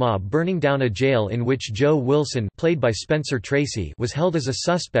lynch mob burning down a jail in which Joe Wilson, played by Spencer Tracy, was held as a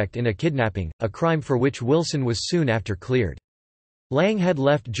suspect in a kidnapping, a crime for which Wilson was soon after cleared. Lang had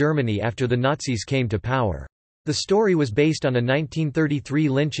left Germany after the Nazis came to power. The story was based on a 1933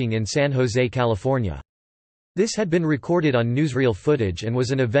 lynching in San Jose, California. This had been recorded on newsreel footage and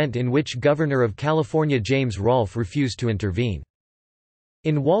was an event in which Governor of California James Rolfe refused to intervene.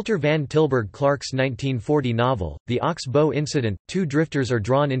 In Walter Van Tilburg Clark's 1940 novel, The Ox Bow Incident, 2 drifters are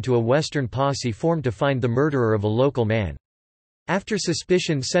drawn into a Western posse formed to find the murderer of a local man. After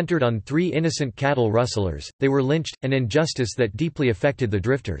suspicion centered on 3 innocent cattle rustlers, they were lynched, an injustice that deeply affected the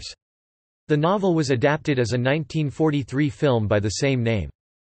drifters. The novel was adapted as a 1943 film by the same name.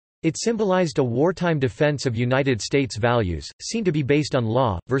 It symbolized a wartime defense of United States values, seen to be based on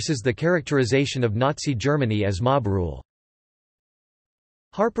law, versus the characterization of Nazi Germany as mob rule.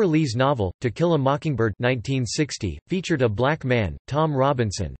 Harper Lee's novel, To Kill a Mockingbird 1960, featured a black man, Tom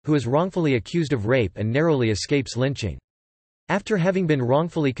Robinson, who is wrongfully accused of rape and narrowly escapes lynching. After having been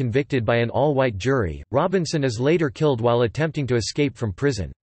wrongfully convicted by an all-white jury, Robinson is later killed while attempting to escape from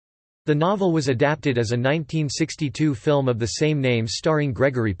prison. The novel was adapted as a 1962 film of the same name starring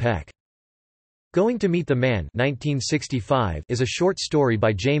Gregory Peck. Going to Meet the Man 1965 is a short story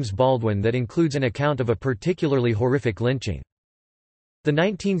by James Baldwin that includes an account of a particularly horrific lynching. The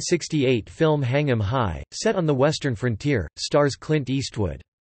 1968 film Hang 'Em High, set on the western frontier, stars Clint Eastwood.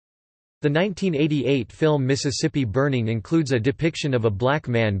 The 1988 film Mississippi Burning includes a depiction of a black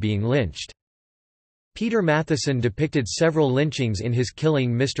man being lynched. Peter Matheson depicted several lynchings in his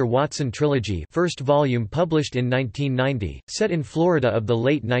Killing Mr. Watson trilogy, first volume published in 1990, set in Florida of the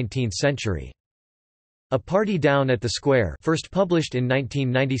late 19th century. A Party Down at the Square, first published in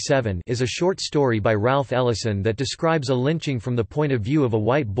 1997, is a short story by Ralph Ellison that describes a lynching from the point of view of a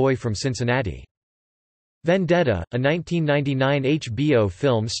white boy from Cincinnati. Vendetta, a 1999 HBO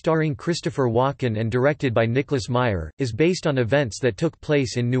film starring Christopher Walken and directed by Nicholas Meyer, is based on events that took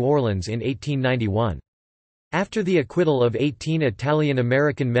place in New Orleans in 1891. After the acquittal of 18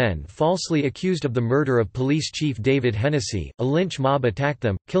 Italian-American men falsely accused of the murder of Police Chief David Hennessy, a lynch mob attacked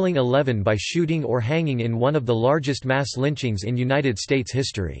them, killing 11 by shooting or hanging in one of the largest mass lynchings in United States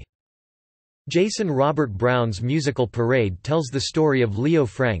history. Jason Robert Brown's musical Parade tells the story of Leo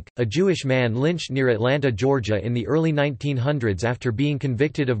Frank, a Jewish man lynched near Atlanta, Georgia in the early 1900s after being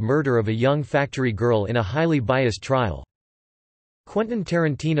convicted of murder of a young factory girl in a highly biased trial. Quentin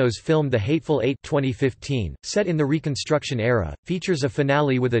Tarantino's film The Hateful Eight 2015, set in the Reconstruction era, features a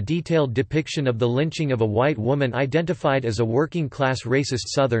finale with a detailed depiction of the lynching of a white woman identified as a working-class racist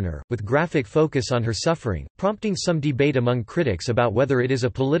Southerner, with graphic focus on her suffering, prompting some debate among critics about whether it is a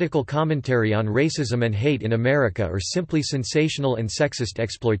political commentary on racism and hate in America or simply sensational and sexist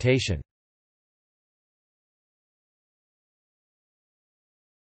exploitation.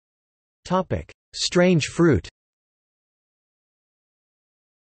 Strange fruit.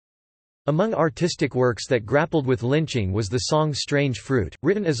 Among artistic works that grappled with lynching was the song Strange Fruit,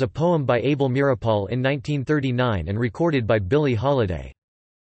 written as a poem by Abel Meeropol in 1939 and recorded by Billie Holiday.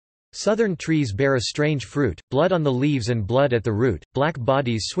 Southern trees bear a strange fruit, blood on the leaves and blood at the root, black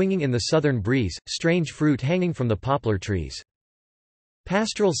bodies swinging in the southern breeze, strange fruit hanging from the poplar trees.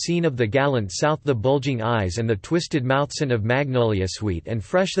 Pastoral scene of the gallant South, the bulging eyes and the twisted mouth, scent of magnolia sweet and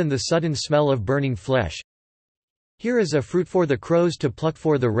fresh than the sudden smell of burning flesh. Here is a fruit for the crows to pluck,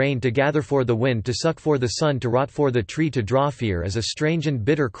 for the rain to gather, for the wind to suck, for the sun to rot, for the tree to draw. Fear is a strange and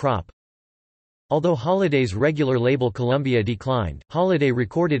bitter crop. Although Holiday's regular label Columbia declined, Holiday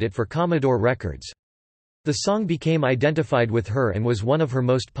recorded it for Commodore Records. The song became identified with her and was one of her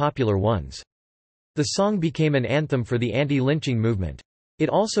most popular ones. The song became an anthem for the anti-lynching movement. It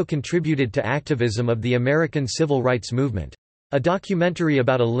also contributed to activism of the American Civil Rights Movement. A documentary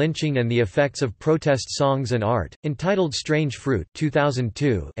about a lynching and the effects of protest songs and art, entitled Strange Fruit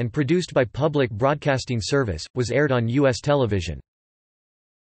 2002 and produced by Public Broadcasting Service, was aired on U.S. television.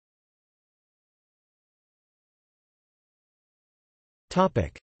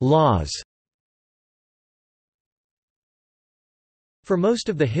 Laws. For most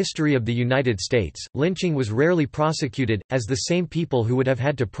of the history of the United States, lynching was rarely prosecuted, as the same people who would have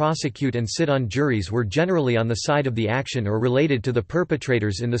had to prosecute and sit on juries were generally on the side of the action or related to the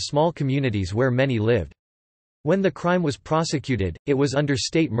perpetrators in the small communities where many lived. When the crime was prosecuted, it was under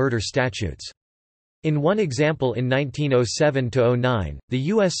state murder statutes. In one example in 1907–09, the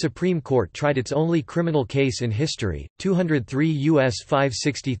U.S. Supreme Court tried its only criminal case in history, 203 U.S.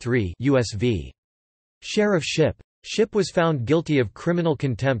 563 U.S. v. Sheriff Shipp. Shipp was found guilty of criminal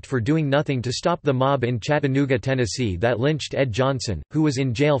contempt for doing nothing to stop the mob in Chattanooga, Tennessee that lynched Ed Johnson, who was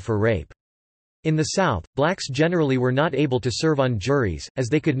in jail for rape. In the South, blacks generally were not able to serve on juries, as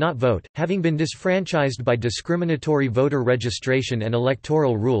they could not vote, having been disfranchised by discriminatory voter registration and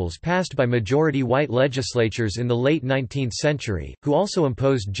electoral rules passed by majority white legislatures in the late 19th century, who also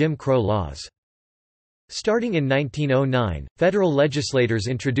imposed Jim Crow laws. Starting in 1909, federal legislators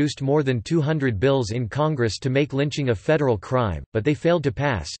introduced more than 200 bills in Congress to make lynching a federal crime, but they failed to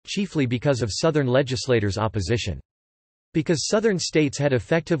pass, chiefly because of Southern legislators' opposition. Because Southern states had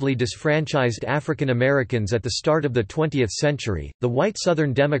effectively disfranchised African Americans at the start of the 20th century, the white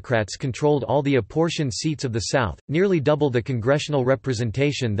Southern Democrats controlled all the apportioned seats of the South, nearly double the congressional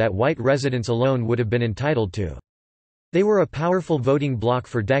representation that white residents alone would have been entitled to. They were a powerful voting bloc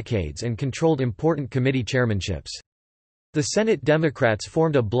for decades and controlled important committee chairmanships. The Senate Democrats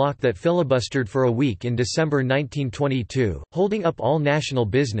formed a bloc that filibustered for a week in December 1922, holding up all national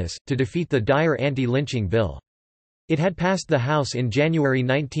business, to defeat the Dyer anti-lynching bill. It had passed the House in January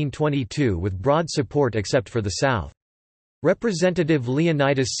 1922 with broad support except for the South. Representative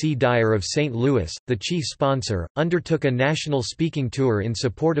Leonidas C. Dyer of St. Louis, the chief sponsor, undertook a national speaking tour in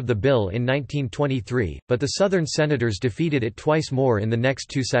support of the bill in 1923, but the Southern senators defeated it twice more in the next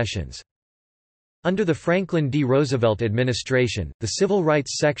two sessions. Under the Franklin D. Roosevelt administration, the Civil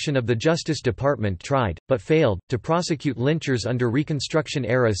Rights Section of the Justice Department tried, but failed, to prosecute lynchers under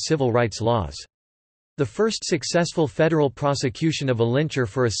Reconstruction-era civil rights laws. The first successful federal prosecution of a lyncher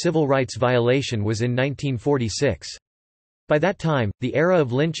for a civil rights violation was in 1946. By that time, the era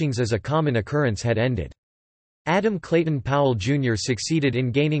of lynchings as a common occurrence had ended. Adam Clayton Powell Jr. succeeded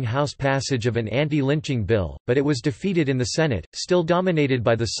in gaining House passage of an anti-lynching bill, but it was defeated in the Senate, still dominated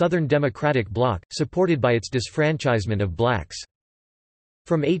by the Southern Democratic bloc, supported by its disfranchisement of blacks.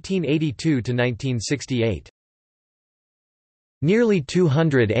 From 1882 to 1968. Nearly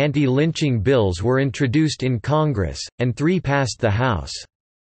 200 anti-lynching bills were introduced in Congress, and 3 passed the House.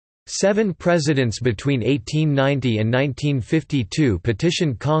 7 presidents between 1890 and 1952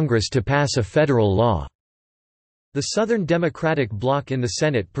 petitioned Congress to pass a federal law. The Southern Democratic bloc in the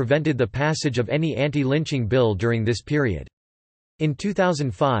Senate prevented the passage of any anti-lynching bill during this period. In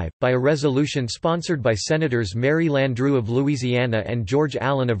 2005, by a resolution sponsored by Senators Mary Landrieu of Louisiana and George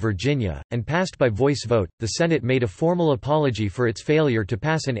Allen of Virginia, and passed by voice vote, the Senate made a formal apology for its failure to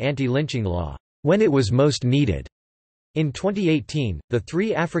pass an anti-lynching law, when it was most needed. In 2018, the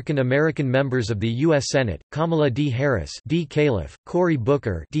 3 African American members of the U.S. Senate, Kamala D. Harris D. Califf, Cory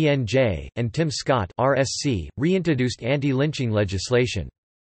Booker DNJ, and Tim Scott RSC, reintroduced anti-lynching legislation.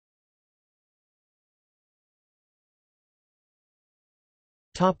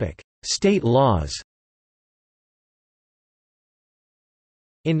 State laws.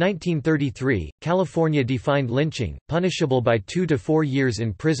 In 1933, California defined lynching, punishable by 2 to 4 years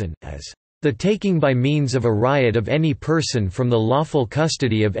in prison, as the taking by means of a riot of any person from the lawful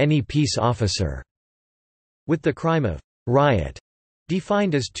custody of any peace officer, with the crime of riot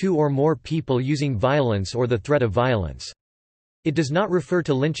defined as 2 or more people using violence or the threat of violence. It does not refer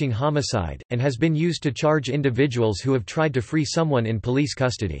to lynching homicide, and has been used to charge individuals who have tried to free someone in police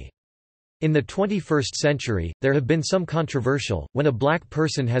custody. In the 21st century, there have been some controversial, when a black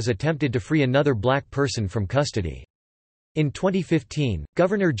person has attempted to free another black person from custody. In 2015,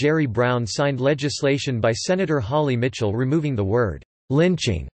 Governor Jerry Brown signed legislation by Senator Holly Mitchell removing the word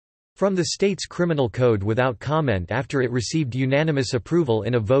lynching from the state's criminal code without comment after it received unanimous approval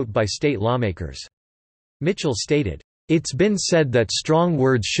in a vote by state lawmakers. Mitchell stated, "It's been said that strong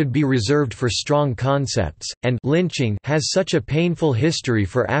words should be reserved for strong concepts, and lynching has such a painful history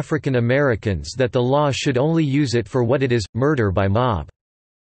for African Americans that the law should only use it for what it is, murder by mob."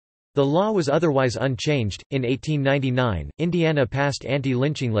 The law was otherwise unchanged. In 1899, Indiana passed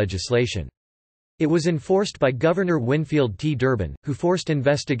anti-lynching legislation. It was enforced by Governor Winfield T. Durbin, who forced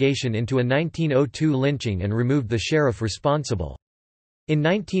investigation into a 1902 lynching and removed the sheriff responsible. In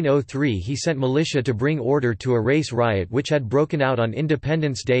 1903 he sent militia to bring order to a race riot which had broken out on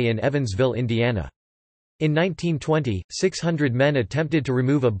Independence Day in Evansville, Indiana. In 1920, 600 men attempted to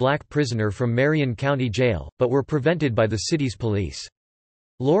remove a black prisoner from Marion County Jail, but were prevented by the city's police.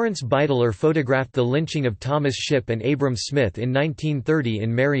 Lawrence Beitler photographed the lynching of Thomas Shipp and Abram Smith in 1930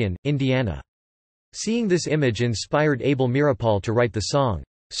 in Marion, Indiana. Seeing this image inspired Abel Meeropol to write the song,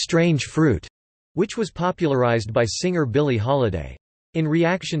 "Strange Fruit", which was popularized by singer Billie Holiday. In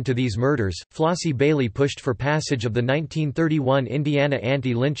reaction to these murders, Flossie Bailey pushed for passage of the 1931 Indiana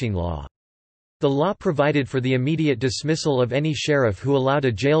anti-lynching law. The law provided for the immediate dismissal of any sheriff who allowed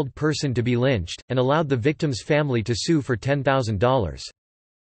a jailed person to be lynched, and allowed the victim's family to sue for $10,000.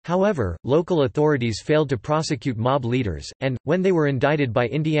 However, local authorities failed to prosecute mob leaders, and, when they were indicted by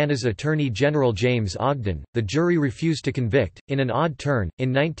Indiana's Attorney General James Ogden, the jury refused to convict. In an odd turn,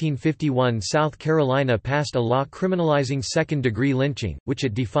 in 1951 South Carolina passed a law criminalizing second-degree lynching, which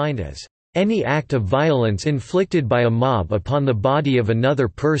it defined as any act of violence inflicted by a mob upon the body of another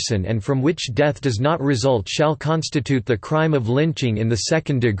person and from which death does not result shall constitute the crime of lynching in the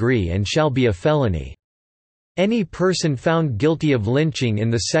second degree and shall be a felony. Any person found guilty of lynching in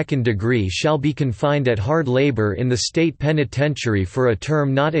the second degree shall be confined at hard labor in the state penitentiary for a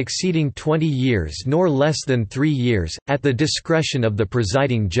term not exceeding 20 years nor less than 3 years, at the discretion of the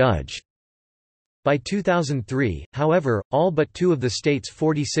presiding judge. By 2003, however, all but 2 of the state's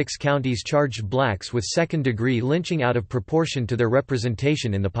 46 counties charged blacks with second-degree lynching out of proportion to their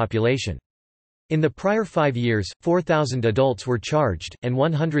representation in the population. In the prior 5 years, 4,000 adults were charged, and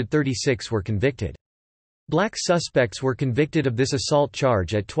 136 were convicted. Black suspects were convicted of this assault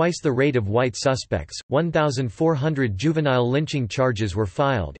charge at twice the rate of white suspects. 1,400 juvenile lynching charges were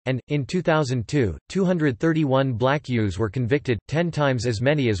filed, and, in 2002, 231 black youths were convicted, 10 times as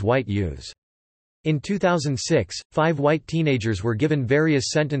many as white youths. In 2006, 5 white teenagers were given various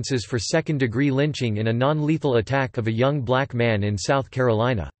sentences for second-degree lynching in a non-lethal attack of a young black man in South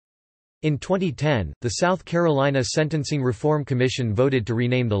Carolina. In 2010, the South Carolina Sentencing Reform Commission voted to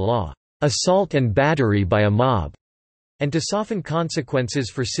rename the law, "Assault and Battery by a Mob," and to soften consequences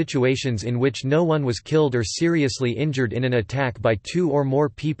for situations in which no one was killed or seriously injured in an attack by 2 or more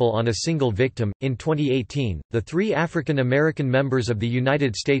people on a single victim. In 2018, the 3 African American members of the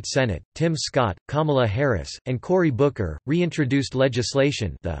United States Senate, Tim Scott, Kamala Harris, and Cory Booker, reintroduced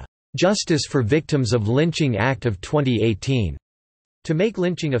legislation, the Justice for Victims of Lynching Act of 2018, to make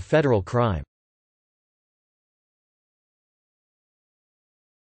lynching a federal crime.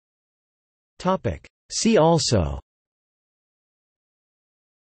 See also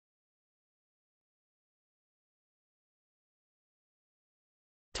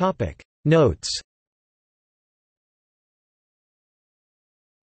Notes.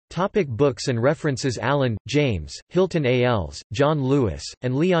 Books and references: Allen, James, Hilton A. Els, John Lewis,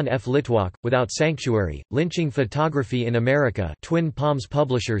 and Leon F. Litwack, Without Sanctuary, Lynching Photography in America, Twin Palms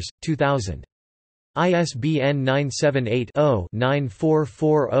Publishers, 2000. ISBN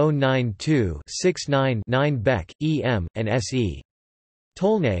 978-0-944092-69-9 Beck, E. M., and S. E.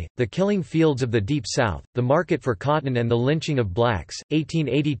 Tolnay, The Killing Fields of the Deep South, The Market for Cotton and the Lynching of Blacks,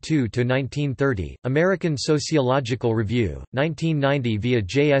 1882–1930, American Sociological Review, 1990 via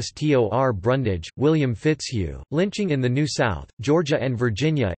JSTOR Brundage, William Fitzhugh, Lynching in the New South, Georgia and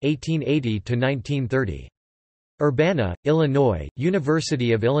Virginia, 1880–1930. Urbana, Illinois,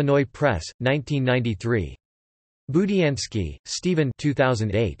 University of Illinois Press, 1993. Budiansky, Stephen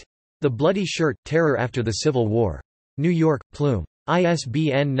 2008. The Bloody Shirt, Terror After the Civil War. New York, Plume.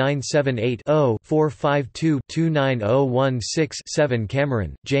 ISBN 978-0-452-29016-7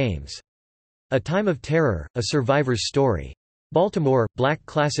 Cameron, James. A Time of Terror, A Survivor's Story. Baltimore, Black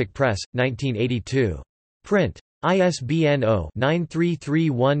Classic Press, 1982. Print. ISBN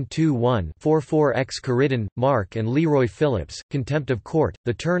 0-933121-44-X. Corridon, Mark and Leroy Phillips, Contempt of Court,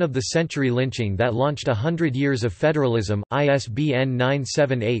 The Turn of the Century Lynching That Launched 100 Years of Federalism, ISBN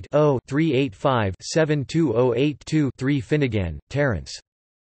 978-0-385-72082-3 Finnegan, Terrence.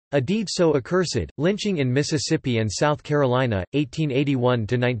 A Deed So Accursed, Lynching in Mississippi and South Carolina,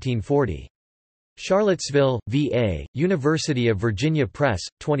 1881–1940. Charlottesville, VA, University of Virginia Press,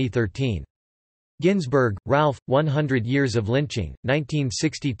 2013. Ginsberg, Ralph, 100 Years of Lynching,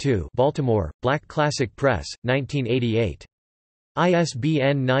 1962 Baltimore, Black Classic Press, 1988.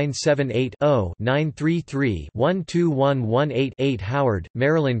 ISBN 978-0-933-12118-8 Howard,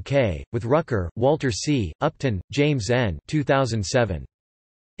 Marilyn K., with Rucker, Walter C., Upton, James N. 2007.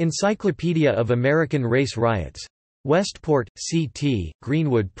 Encyclopedia of American Race Riots. Westport, C.T.,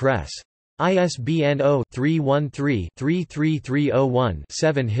 Greenwood Press. ISBN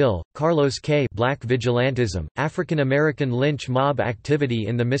 0-313-33301-7 Hill, Carlos K. Black Vigilantism, African American Lynch Mob Activity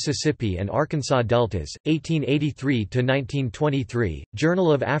in the Mississippi and Arkansas Deltas, 1883–1923,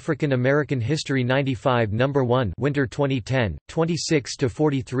 Journal of African American History 95 No. 1 Winter 2010,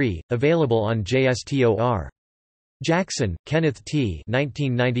 26–43, available on JSTOR. Jackson, Kenneth T.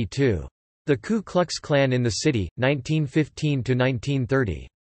 1992. The Ku Klux Klan in the City, 1915–1930.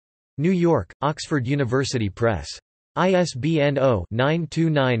 New York, Oxford University Press. ISBN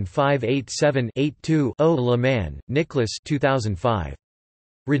 0-9295878-2-0 LeMan, Nicholas 2005.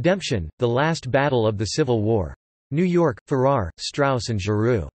 Redemption, The Last Battle of the Civil War. New York, Farrar, Straus and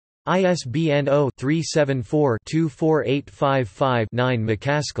Giroux. ISBN 0-374-24855-9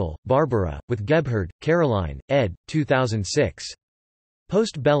 McCaskill, Barbara, with Gebhard, Caroline, ed. 2006.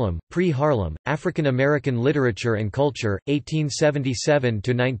 Post-Bellum, Pre-Harlem, African American Literature and Culture,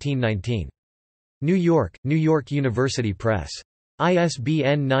 1877–1919. New York, New York University Press.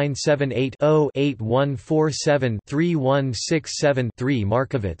 ISBN 978-0-8147-3167-3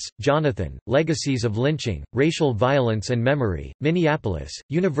 Markovitz, Jonathan, Legacies of Lynching, Racial Violence and Memory, Minneapolis,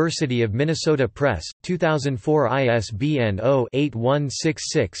 University of Minnesota Press, 2004 ISBN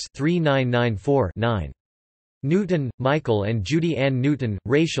 0-8166-3994-9. Newton, Michael and Judy Ann Newton,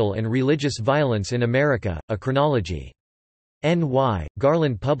 Racial and Religious Violence in America, A Chronology. N.Y.,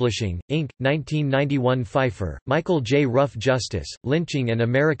 Garland Publishing, Inc., 1991 Pfeiffer, Michael J. Rough Justice, Lynching and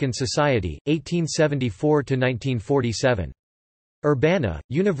American Society, 1874–1947. Urbana,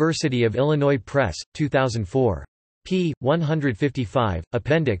 University of Illinois Press, 2004. p. 155,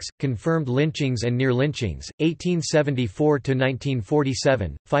 Appendix, Confirmed Lynchings and Near Lynchings,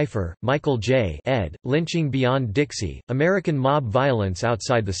 1874–1947, Pfeiffer, Michael J. ed., Lynching Beyond Dixie, American Mob Violence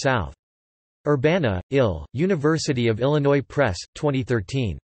Outside the South. Urbana, Ill., University of Illinois Press,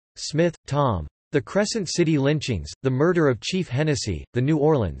 2013. Smith, Tom. The Crescent City Lynchings, The Murder of Chief Hennessy, The New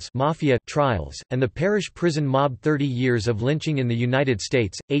Orleans Mafia Trials, and the Parish Prison Mob 30 Years of Lynching in the United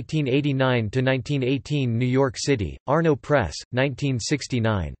States, 1889–1918 New York City, Arno Press,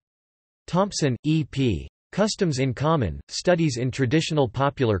 1969. Thompson, E. P. Customs in Common, Studies in Traditional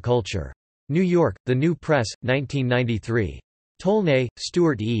Popular Culture. New York, The New Press, 1993. Tolnay,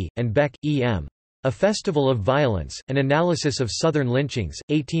 Stuart E., and Beck, E. M. A Festival of Violence, An Analysis of Southern Lynchings,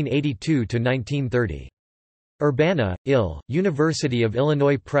 1882–1930. Urbana, Ill., University of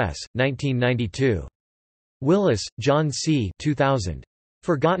Illinois Press, 1992. Willis, John C. 2000.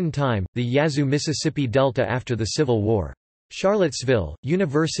 Forgotten Time, The Yazoo Mississippi Delta After the Civil War. Charlottesville,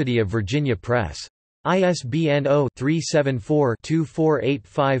 University of Virginia Press. ISBN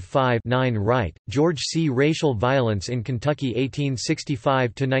 0-374-24855-9 Wright, George C. Racial Violence in Kentucky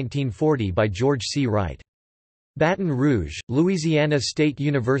 1865–1940 by George C. Wright. Baton Rouge, Louisiana State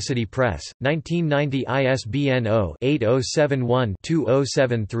University Press, 1990. ISBN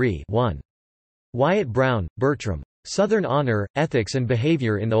 0-8071-2073-1. Wyatt Brown, Bertram. Southern Honor, Ethics and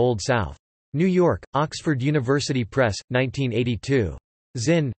Behavior in the Old South. New York, Oxford University Press, 1982.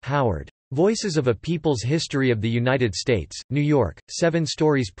 Zinn, Howard. Voices of a People's History of the United States, New York, Seven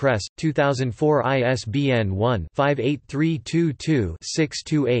Stories Press, 2004. ISBN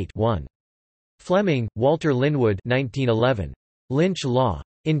 1-58322-628-1. Fleming, Walter Linwood, 1911. Lynch Law.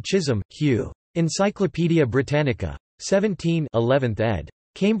 In Chisholm, Hugh. Encyclopædia Britannica. 17 11th ed.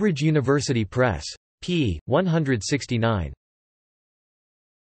 Cambridge University Press. p. 169.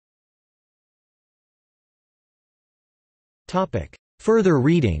 Further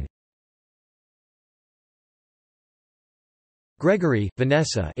reading. Gregory,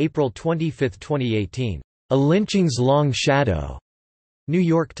 Vanessa. April 25, 2018. A Lynching's Long Shadow. New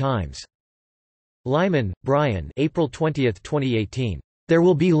York Times. Lyman, Brian. April 20, 2018. There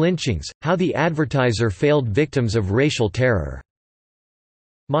Will Be Lynchings: How the Advertiser Failed Victims of Racial Terror.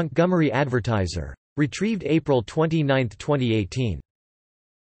 Montgomery Advertiser. Retrieved April 29, 2018.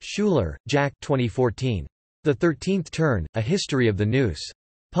 Schuler, Jack. 2014. The 13th Turn: A History of the Noose.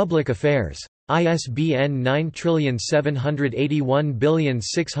 Public Affairs. ISBN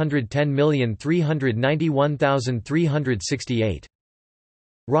 9781610391368.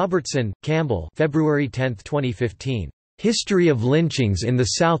 Robertson, Campbell. February 10, 2015. History of Lynchings in the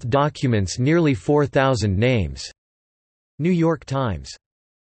South documents nearly 4,000 names. New York Times.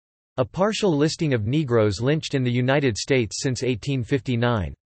 A partial listing of Negroes lynched in the United States since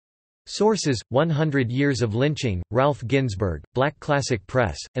 1859. Sources: 100 Years of Lynching, Ralph Ginsberg, Black Classic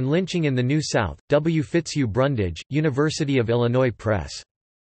Press, and Lynching in the New South, W. Fitzhugh Brundage, University of Illinois Press.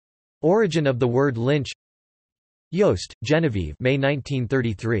 Origin of the word lynch. Yost, Genevieve. May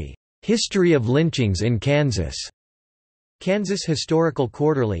 1933. History of Lynchings in Kansas. Kansas Historical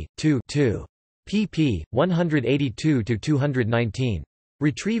Quarterly, 2 pp. 182–219.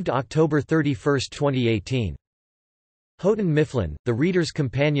 Retrieved October 31, 2018. Houghton Mifflin, The Reader's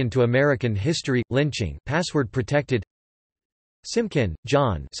Companion to American History, Lynching, password protected. Simkin,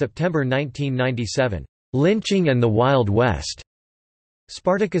 John. September 1997. Lynching and the Wild West.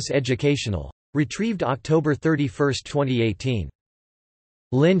 Spartacus Educational. Retrieved October 31, 2018.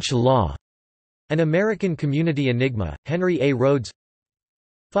 Lynch Law. An American Community Enigma, Henry A. Rhodes.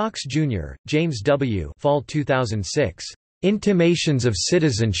 Fox, Jr., James W. Fall 2006. Intimations of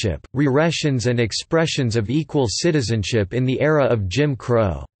Citizenship, Reressions and Expressions of Equal Citizenship in the Era of Jim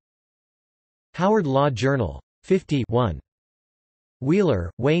Crow. Howard Law Journal. 51. Wheeler,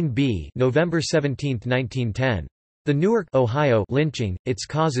 Wayne B. November 17, 1910. The Newark, Ohio Lynching, Its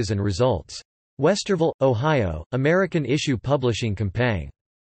Causes and Results. Westerville, Ohio, American Issue Publishing Compang.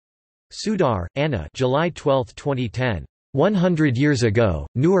 Sudar, Anna. July 12, 2010. 100 Years Ago,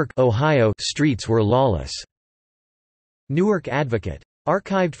 Newark, Ohio streets were lawless. Newark Advocate.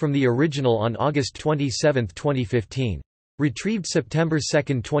 Archived from the original on August 27, 2015. Retrieved September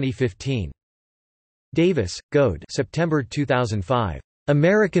 2, 2015. Davis, Goad. September 2005.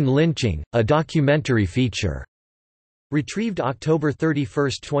 American Lynching, a documentary feature. Retrieved October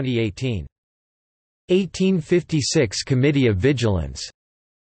 31, 2018. 1856 Committee of Vigilance.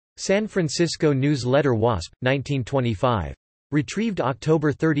 San Francisco News-Letter Wasp, 1925. Retrieved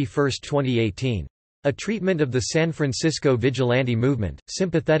October 31, 2018. A treatment of the San Francisco vigilante movement,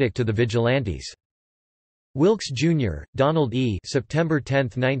 sympathetic to the vigilantes. Wilkes, Jr., Donald E. September 10,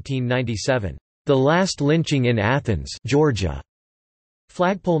 1997. The Last Lynching in Athens, Georgia.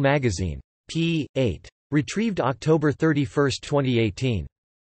 Flagpole Magazine. p. 8. Retrieved October 31, 2018.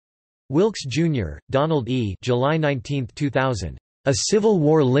 Wilkes, Jr., Donald E. July 19, 2000. A Civil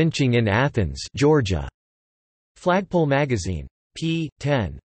War Lynching in Athens, Georgia. Flagpole Magazine. p.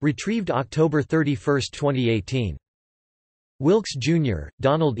 10. Retrieved October 31, 2018. Wilkes, Jr.,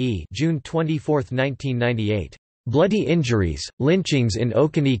 Donald E. June 24, 1998. Bloody Injuries, Lynchings in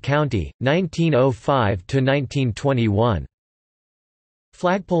Oconee County, 1905–1921.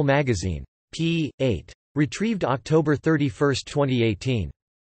 Flagpole Magazine. p. 8. Retrieved October 31, 2018.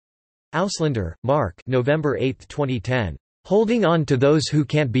 Auslander, Mark. November 8, 2010. Holding On to Those Who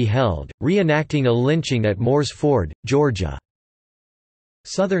Can't Be Held, Reenacting a Lynching at Moores Ford, Georgia.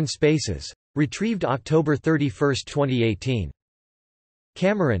 Southern Spaces. Retrieved October 31, 2018.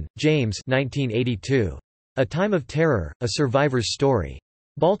 Cameron, James. 1982. A Time of Terror, A Survivor's Story.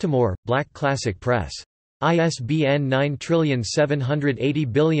 Baltimore, Black Classic Press. ISBN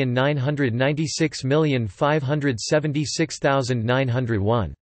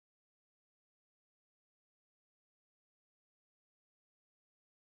 9780996576901.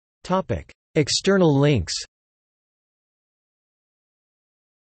 External links.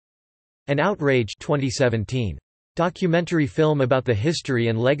 An Outrage 2017. Documentary film about the history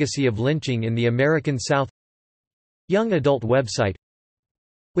and legacy of lynching in the American South. Young adult website.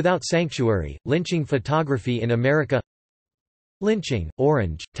 Without Sanctuary, Lynching Photography in America. Lynching,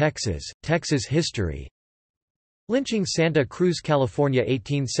 Orange, Texas, Texas History. Lynching Santa Cruz, California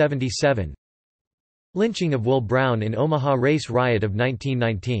 1877. Lynching of Will Brown in Omaha Race Riot of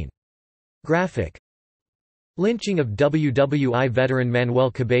 1919. Graphic. Lynching of WWI veteran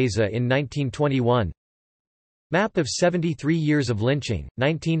Manuel Cabeza in 1921. Map of 73 years of lynching,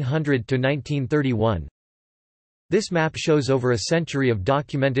 1900 to 1931. This map shows over a century of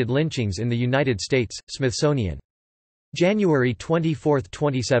documented lynchings in the United States. Smithsonian. January 24,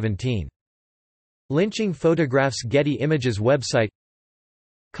 2017. Lynching photographs. Getty Images website.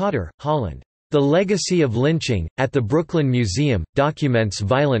 Cotter, Holland. The Legacy of Lynching, at the Brooklyn Museum, documents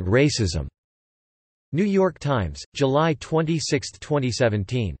violent racism. New York Times, July 26,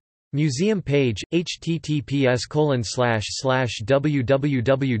 2017. Museum page,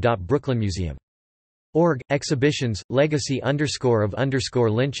 https://www.brooklynmuseum.org, exhibitions,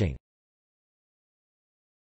 legacy_of_lynching